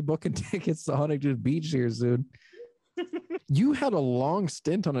 I might be booking tickets to Huntington Beach here soon. You had a long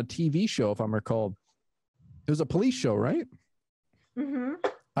stint on a TV show, if I'm recalled. It was a police show, right? Mm-hmm.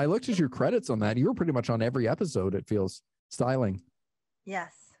 I looked at your credits on that. You were pretty much on every episode, it feels. Styling.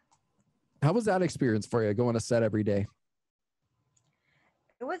 Yes. How was that experience for you, going to set every day?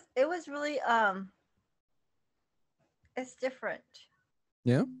 It was really it's different.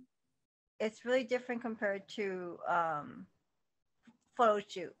 Yeah. It's really different compared to photo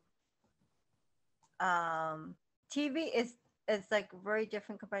shoot. Um TV is like very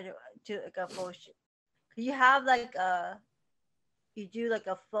different compared to like a photo shoot. You have like you do like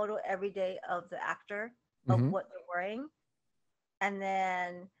a photo every day of the actor of Mm-hmm. what they're wearing, and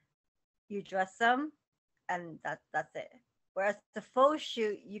then you dress them, and that's it. Whereas the photo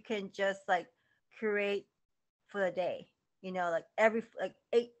shoot, you can just like create for the day. You know, like every like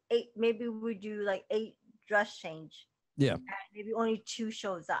eight maybe we do like 8 dress change. Yeah. And maybe only 2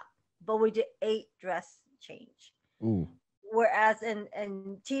 shows up, but we did 8 dress change. Ooh. Whereas in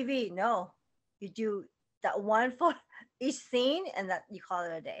TV, no, you do that one for each scene, and that you call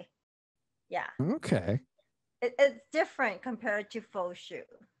it a day. Yeah, Okay. it's different compared to photo shoot.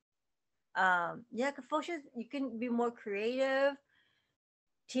 Yeah, 'cause photo shoot you can be more creative.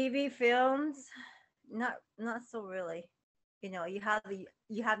 TV films, not so really. You know, you have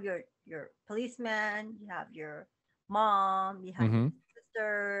your policeman, you have your mom, you have your Mm-hmm.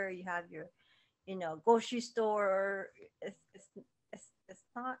 sister, you have your grocery store. It's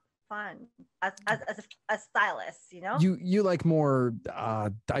not fun as stylist, you know. You like more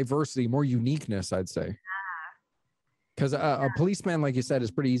diversity, more uniqueness, I'd say. Because a policeman, like you said,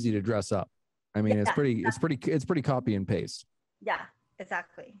 is pretty easy to dress up. I mean, Yeah, it's pretty copy and paste. yeah,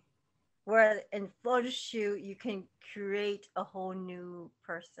 exactly. Where in photo shoot you can create a whole new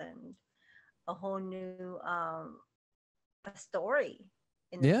person, a whole new a story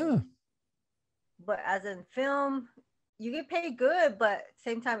in the Yeah. scene. But as in film, you get paid good, but at the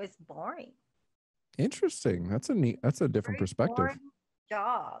same time it's boring. Interesting. That's a different Very perspective. boring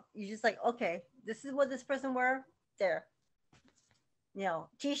job. You just like, okay, this is what this person wear. There,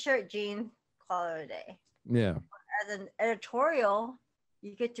 t-shirt, jeans, call it a day. Yeah. As an editorial,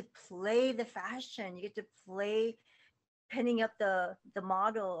 you get to play the fashion. You get to play pinning up the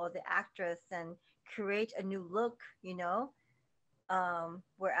model or the actress and create a new look.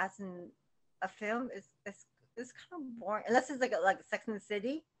 Whereas in a film, it's kind of boring unless it's like Sex and the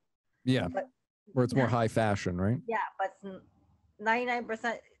City. Yeah. But Where it's more high fashion, right? yeah, but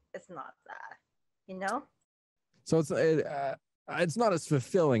 99% it's not that. You know. So it's not as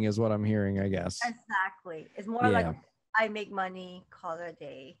fulfilling as what I'm hearing, I guess. Exactly. It's more like I make money, call it a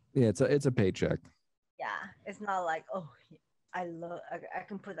day. Yeah, it's a paycheck. Yeah, it's not like, oh, I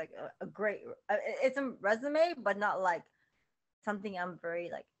can put like a great it's a resume, but not like something I'm very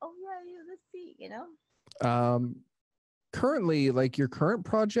like, oh yeah, let's see, Currently, like your current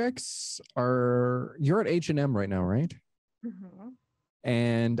projects you're at H&M right now, right? Mm-hmm.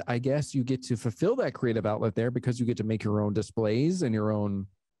 And I guess you get to fulfill that creative outlet there because you get to make your own displays and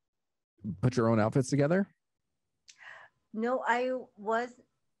put your own outfits together. No, I was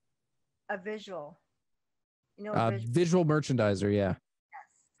a visual, Visual merchandiser, yeah.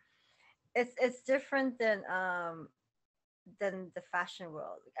 Yes, it's different than the fashion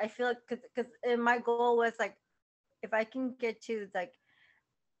world. I feel like because my goal was like, if I can get to like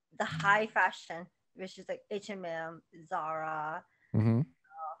the high fashion, which is like H&M, Zara, Mm-hmm.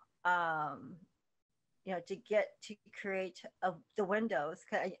 um, to get to create the windows.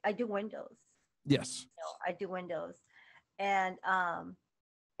 'Cause I do windows. Yes. I do windows, and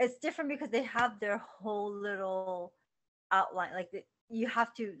it's different because they have their whole little outline. Like you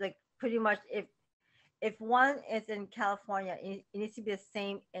have to like pretty much if one is in California, it needs to be the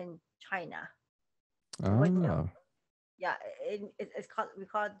same in China. The window. Yeah, it's called we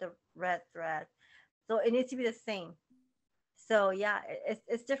call it the red thread, so it needs to be the same. So yeah,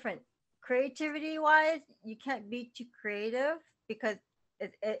 it's different. Creativity wise, you can't be too creative because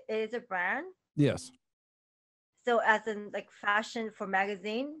it is a brand. Yes. So as in like fashion for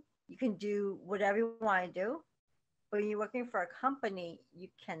magazine, you can do whatever you want to do. But when you're working for a company, you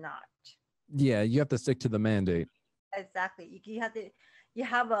cannot. Yeah, you have to stick to the mandate. Exactly. You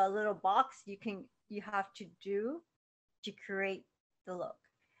have a little box you have to do to create the look.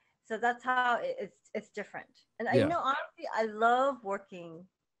 So that's how it's different. And Yeah. honestly, I love working.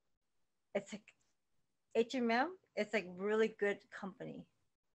 It's like H&M. It's like really good company.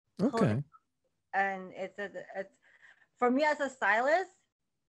 Okay. And it's for me as a stylist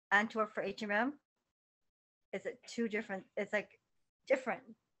and to work for H&M. It's two different. It's like different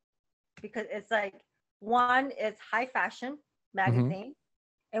because it's like one is high fashion magazine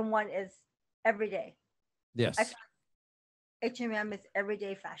and one is everyday. Yes. H&M is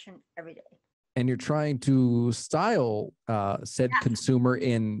everyday fashion every day. And you're trying to style said consumer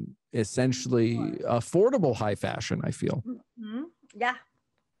in essentially affordable high fashion, I feel. Mm-hmm. Yeah.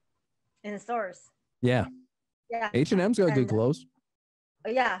 In the stores. Yeah. Yeah. H&M's got good clothes.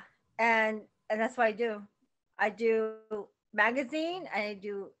 Yeah. And that's what I do. I do magazine and I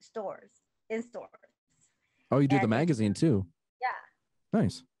do stores, in stores. Oh, you do the magazine too? Yeah.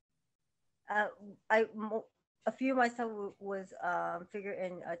 Nice. A few of myself was figured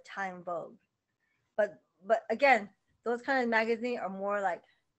in a Time Vogue, but again, those kind of magazines are more like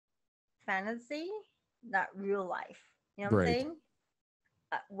fantasy, not real life. You know what I'm saying?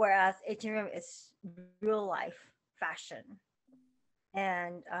 Whereas H&M is real life fashion.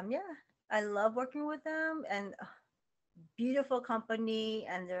 And yeah, I love working with them, and beautiful company,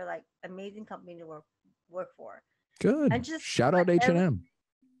 and they're like amazing company to work for. And Good. just Shout out like, H&M.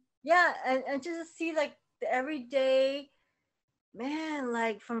 yeah, and just see like the everyday, man,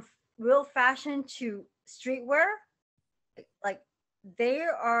 like from real fashion to streetwear, like they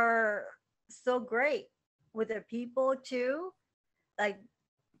are so great with their people too. Like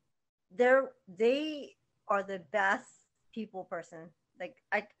they are the best people person. Like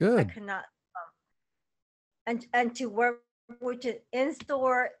I Good. cannot and to work with it in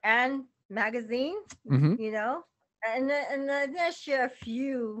store and magazine, Mm-hmm. you know, and then share a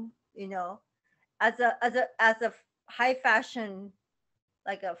few, you know, as a high fashion,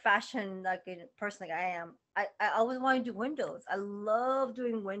 like a fashion like a person like I am. I always want to do windows. I love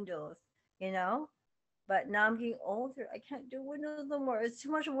doing windows, you know. But now I'm getting older. I can't do windows no more. It's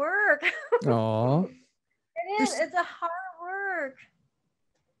too much work. Aw. It You're, is. It's a hard work.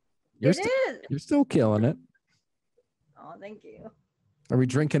 you're, It st- is. you're still killing it. Oh, thank you. Are we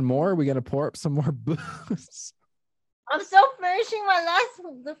drinking more? Are we going to pour up some more booze? I'm still finishing my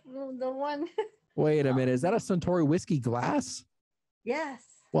last the one. Wait a minute. Is that a Suntory whiskey glass? Yes.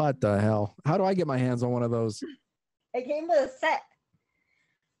 What the hell? How do I get my hands on one of those? It came with a set.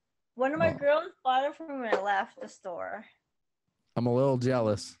 One of my Oh, girls bought it from when I left the store. I'm a little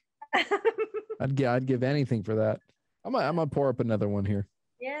jealous. I'd give anything for that. I'm gonna pour up another one here.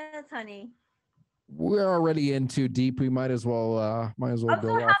 Yes, honey. We're already in too deep. We might as well I'm so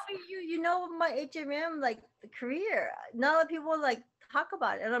go off. happy you know my HMM like career. Now that people like talk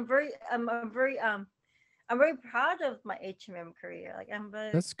about it, and I'm very proud of my HMM career. Like I'm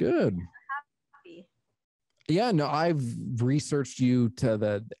very That's good. happy. Yeah, no, I've researched you to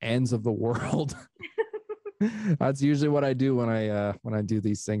the ends of the world. That's usually what I do when I do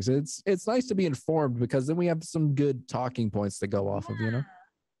these things. It's nice to be informed because then we have some good talking points to go off of, you know?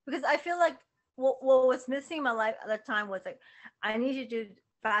 Because I feel like what was missing in my life at the time was like I need to do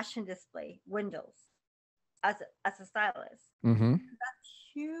fashion display windows as a stylist. Mm-hmm. That's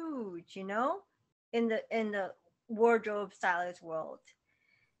huge, you know, in the wardrobe stylist world.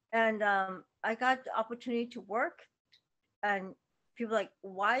 And I got the opportunity to work, and people like,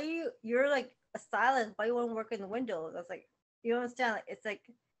 why you're like a stylist? Why you want to work in the windows? I was like, you don't understand? Like, it's like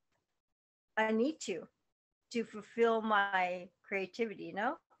I need to fulfill my creativity, you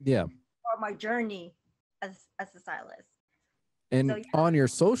know, Yeah. or my journey as a stylist. And So yeah, on your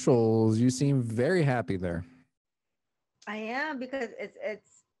socials, you seem very happy there. I am because it's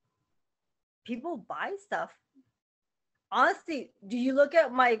people buy stuff. Honestly, do you look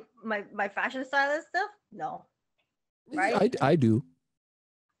at my fashion stylist stuff? No, right? I do.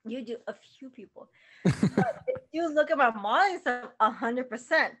 You do a few people. But if you look at my modeling stuff,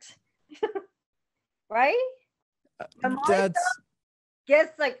 100%, right? My modeling That's stuff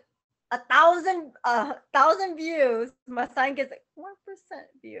gets like a thousand views. My sign gets like 1%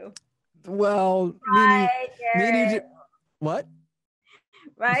 view. well, Right, me and you Jared. did what?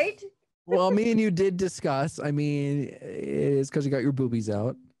 Right? Well, me and you did discuss. I mean, it's because you got your boobies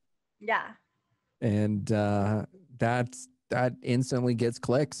out, Yeah. and that instantly gets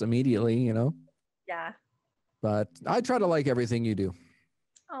clicks immediately, you know. Yeah. But I try to like everything you do.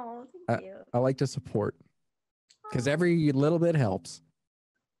 Oh, thank you. I like to support because every little bit helps.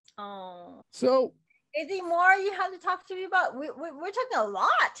 Oh. So Anything more you have to talk to me about? We're talking a lot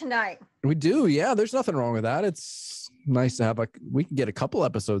tonight. we do, yeah. There's nothing wrong with that. It's nice to have we can get a couple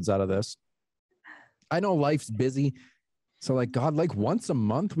episodes out of this. I know life's busy, so like God, like once a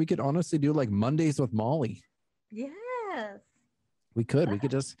month we could honestly do like Mondays with Maly. Yes. We could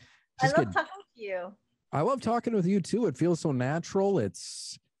just I love get. talking to you. I love talking with you too. It feels so natural.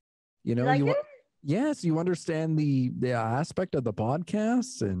 It's You like it? yes, you understand the aspect of the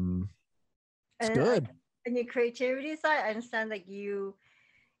podcast, and it's And good. and your creativity side, I understand like you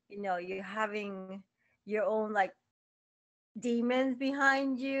know, you're having your own like demons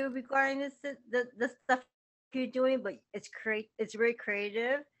behind you regarding the stuff you're doing, but it's very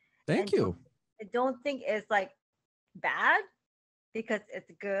creative. Thank And you. I don't think it's like bad because it's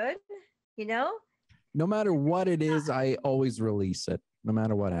good, you know? No matter what it is, I always release it, no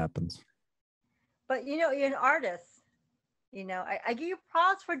matter what happens. But you know, you're an artist. You know, I give you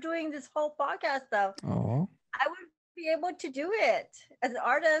props for doing this whole podcast stuff. Oh, I would be able to do it as an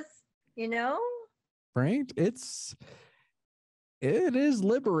artist, you know? right. It is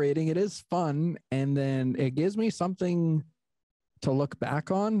liberating. It is fun. And then it gives me something to look back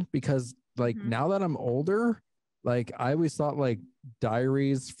on because like now that I'm older, like I always thought like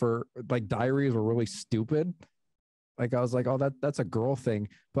diaries were really stupid. Like I was like, oh, that's a girl thing.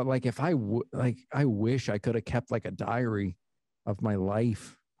 But like, if I wish I could have kept like a diary of my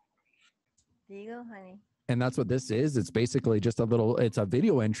life. There you go, honey. And that's what this is. It's basically just it's a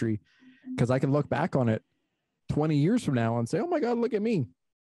video entry, because I can look back on it 20 years from now and say, oh my God, look at me.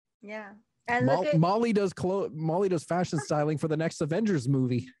 Yeah. And Maly does fashion styling for the next Avengers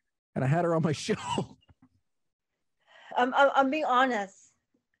movie. And I had her on my show. I'm being honest.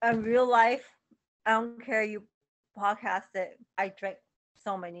 In real life, I don't care. You podcast it. I drank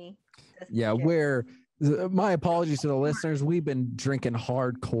so many. Yeah, my apologies to the listeners. We've been drinking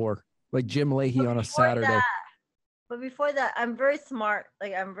hardcore, like Jim Leahy on a Saturday. But before that, I'm very smart.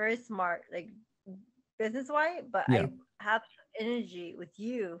 Like business wise. But yeah. I have energy with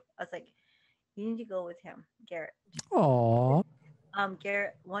you. I was like, you need to go with him, Garrett. Aww.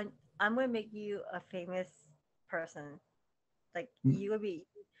 Garrett, I'm gonna make you a famous person. Like you will be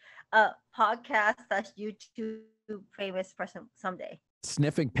a podcast / YouTube famous person someday.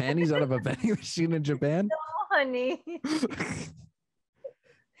 Sniffing panties out of a vending machine in Japan? No, honey.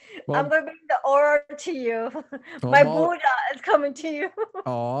 Well, I'm gonna bring the aura to you. My Buddha is coming to you.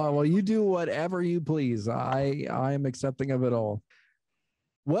 Oh, well, you do whatever you please. I am accepting of it all.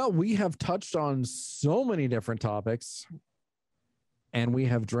 Well, we have touched on so many different topics, and we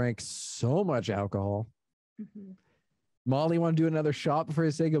have drank so much alcohol. Mm-hmm. Maly, want to do another shot before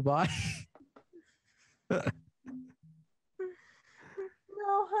you say goodbye? No,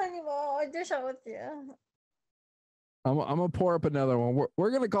 honey, I just shot with you. I'm gonna pour up another one.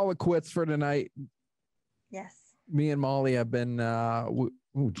 We're gonna call it quits for tonight. Yes. Me and Maly have been.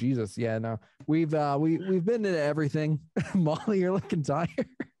 Jesus, yeah. No, we've been into everything. Maly, you're looking tired.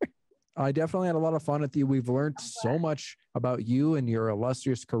 I definitely had a lot of fun with you. We've learned so much about you and your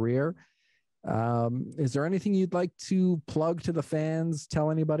illustrious career. Is there anything you'd like to plug to the fans? Tell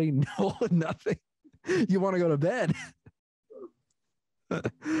anybody? No, nothing. You want to go to bed?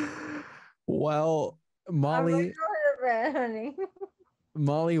 Well, Maly,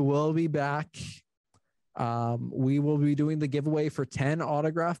 Maly will be back. We will be doing the giveaway for 10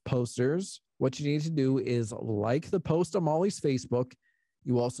 autograph posters. What you need to do is like the post on Maly's Facebook.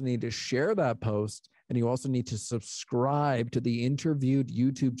 You also need to share that post, and you also need to subscribe to the Interviewed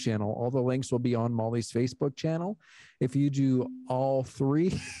YouTube channel. All the links will be on Maly's Facebook channel. If you do all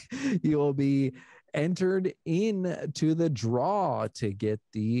three, you will be entered into the draw to get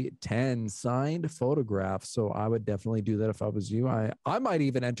the 10 signed photographs. So I would definitely do that if I was you. I might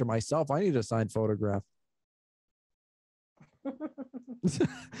even enter myself. I need a signed photograph.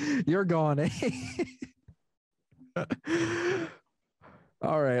 You're gone, eh?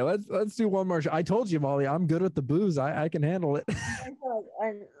 All right, let's do one more. I told you, Maly, I'm good with the booze. I can handle it.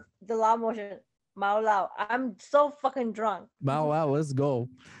 And the law motion, Mao Lao. I'm so fucking drunk. Mao Lao, let's go.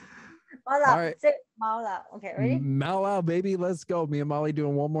 Mao Lao, all right. Say Mao Lao. Okay, ready? Mao Lao, baby, let's go. Me and Maly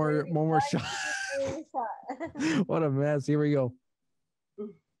doing one more shot. What a mess. Here we go.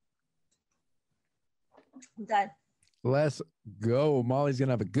 I'm done. Let's go. Maly's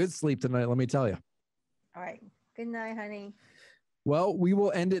gonna have a good sleep tonight, let me tell you. All right. Good night, honey. Well, we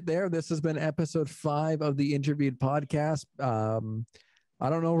will end it there. This has been episode 5 of the Interviewed podcast. I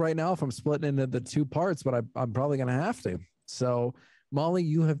don't know right now if I'm splitting into the 2 parts, but I'm probably going to have to. So, Maly,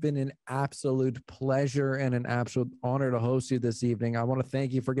 you have been an absolute pleasure and an absolute honor to host you this evening. I want to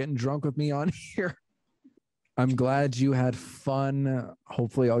thank you for getting drunk with me on here. I'm glad you had fun.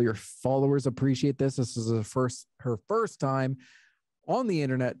 Hopefully all your followers appreciate this. This is her first time on the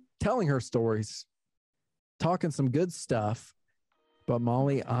internet telling her stories, talking some good stuff. But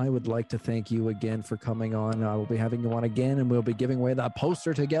Maly, I would like to thank you again for coming on. I will be having you on again, and we'll be giving away that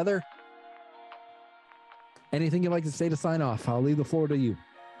poster together. Anything you'd like to say to sign off? I'll leave the floor to you.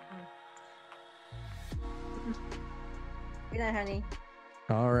 Good night, honey.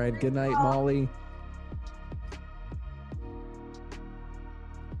 All right. Good night, Maly.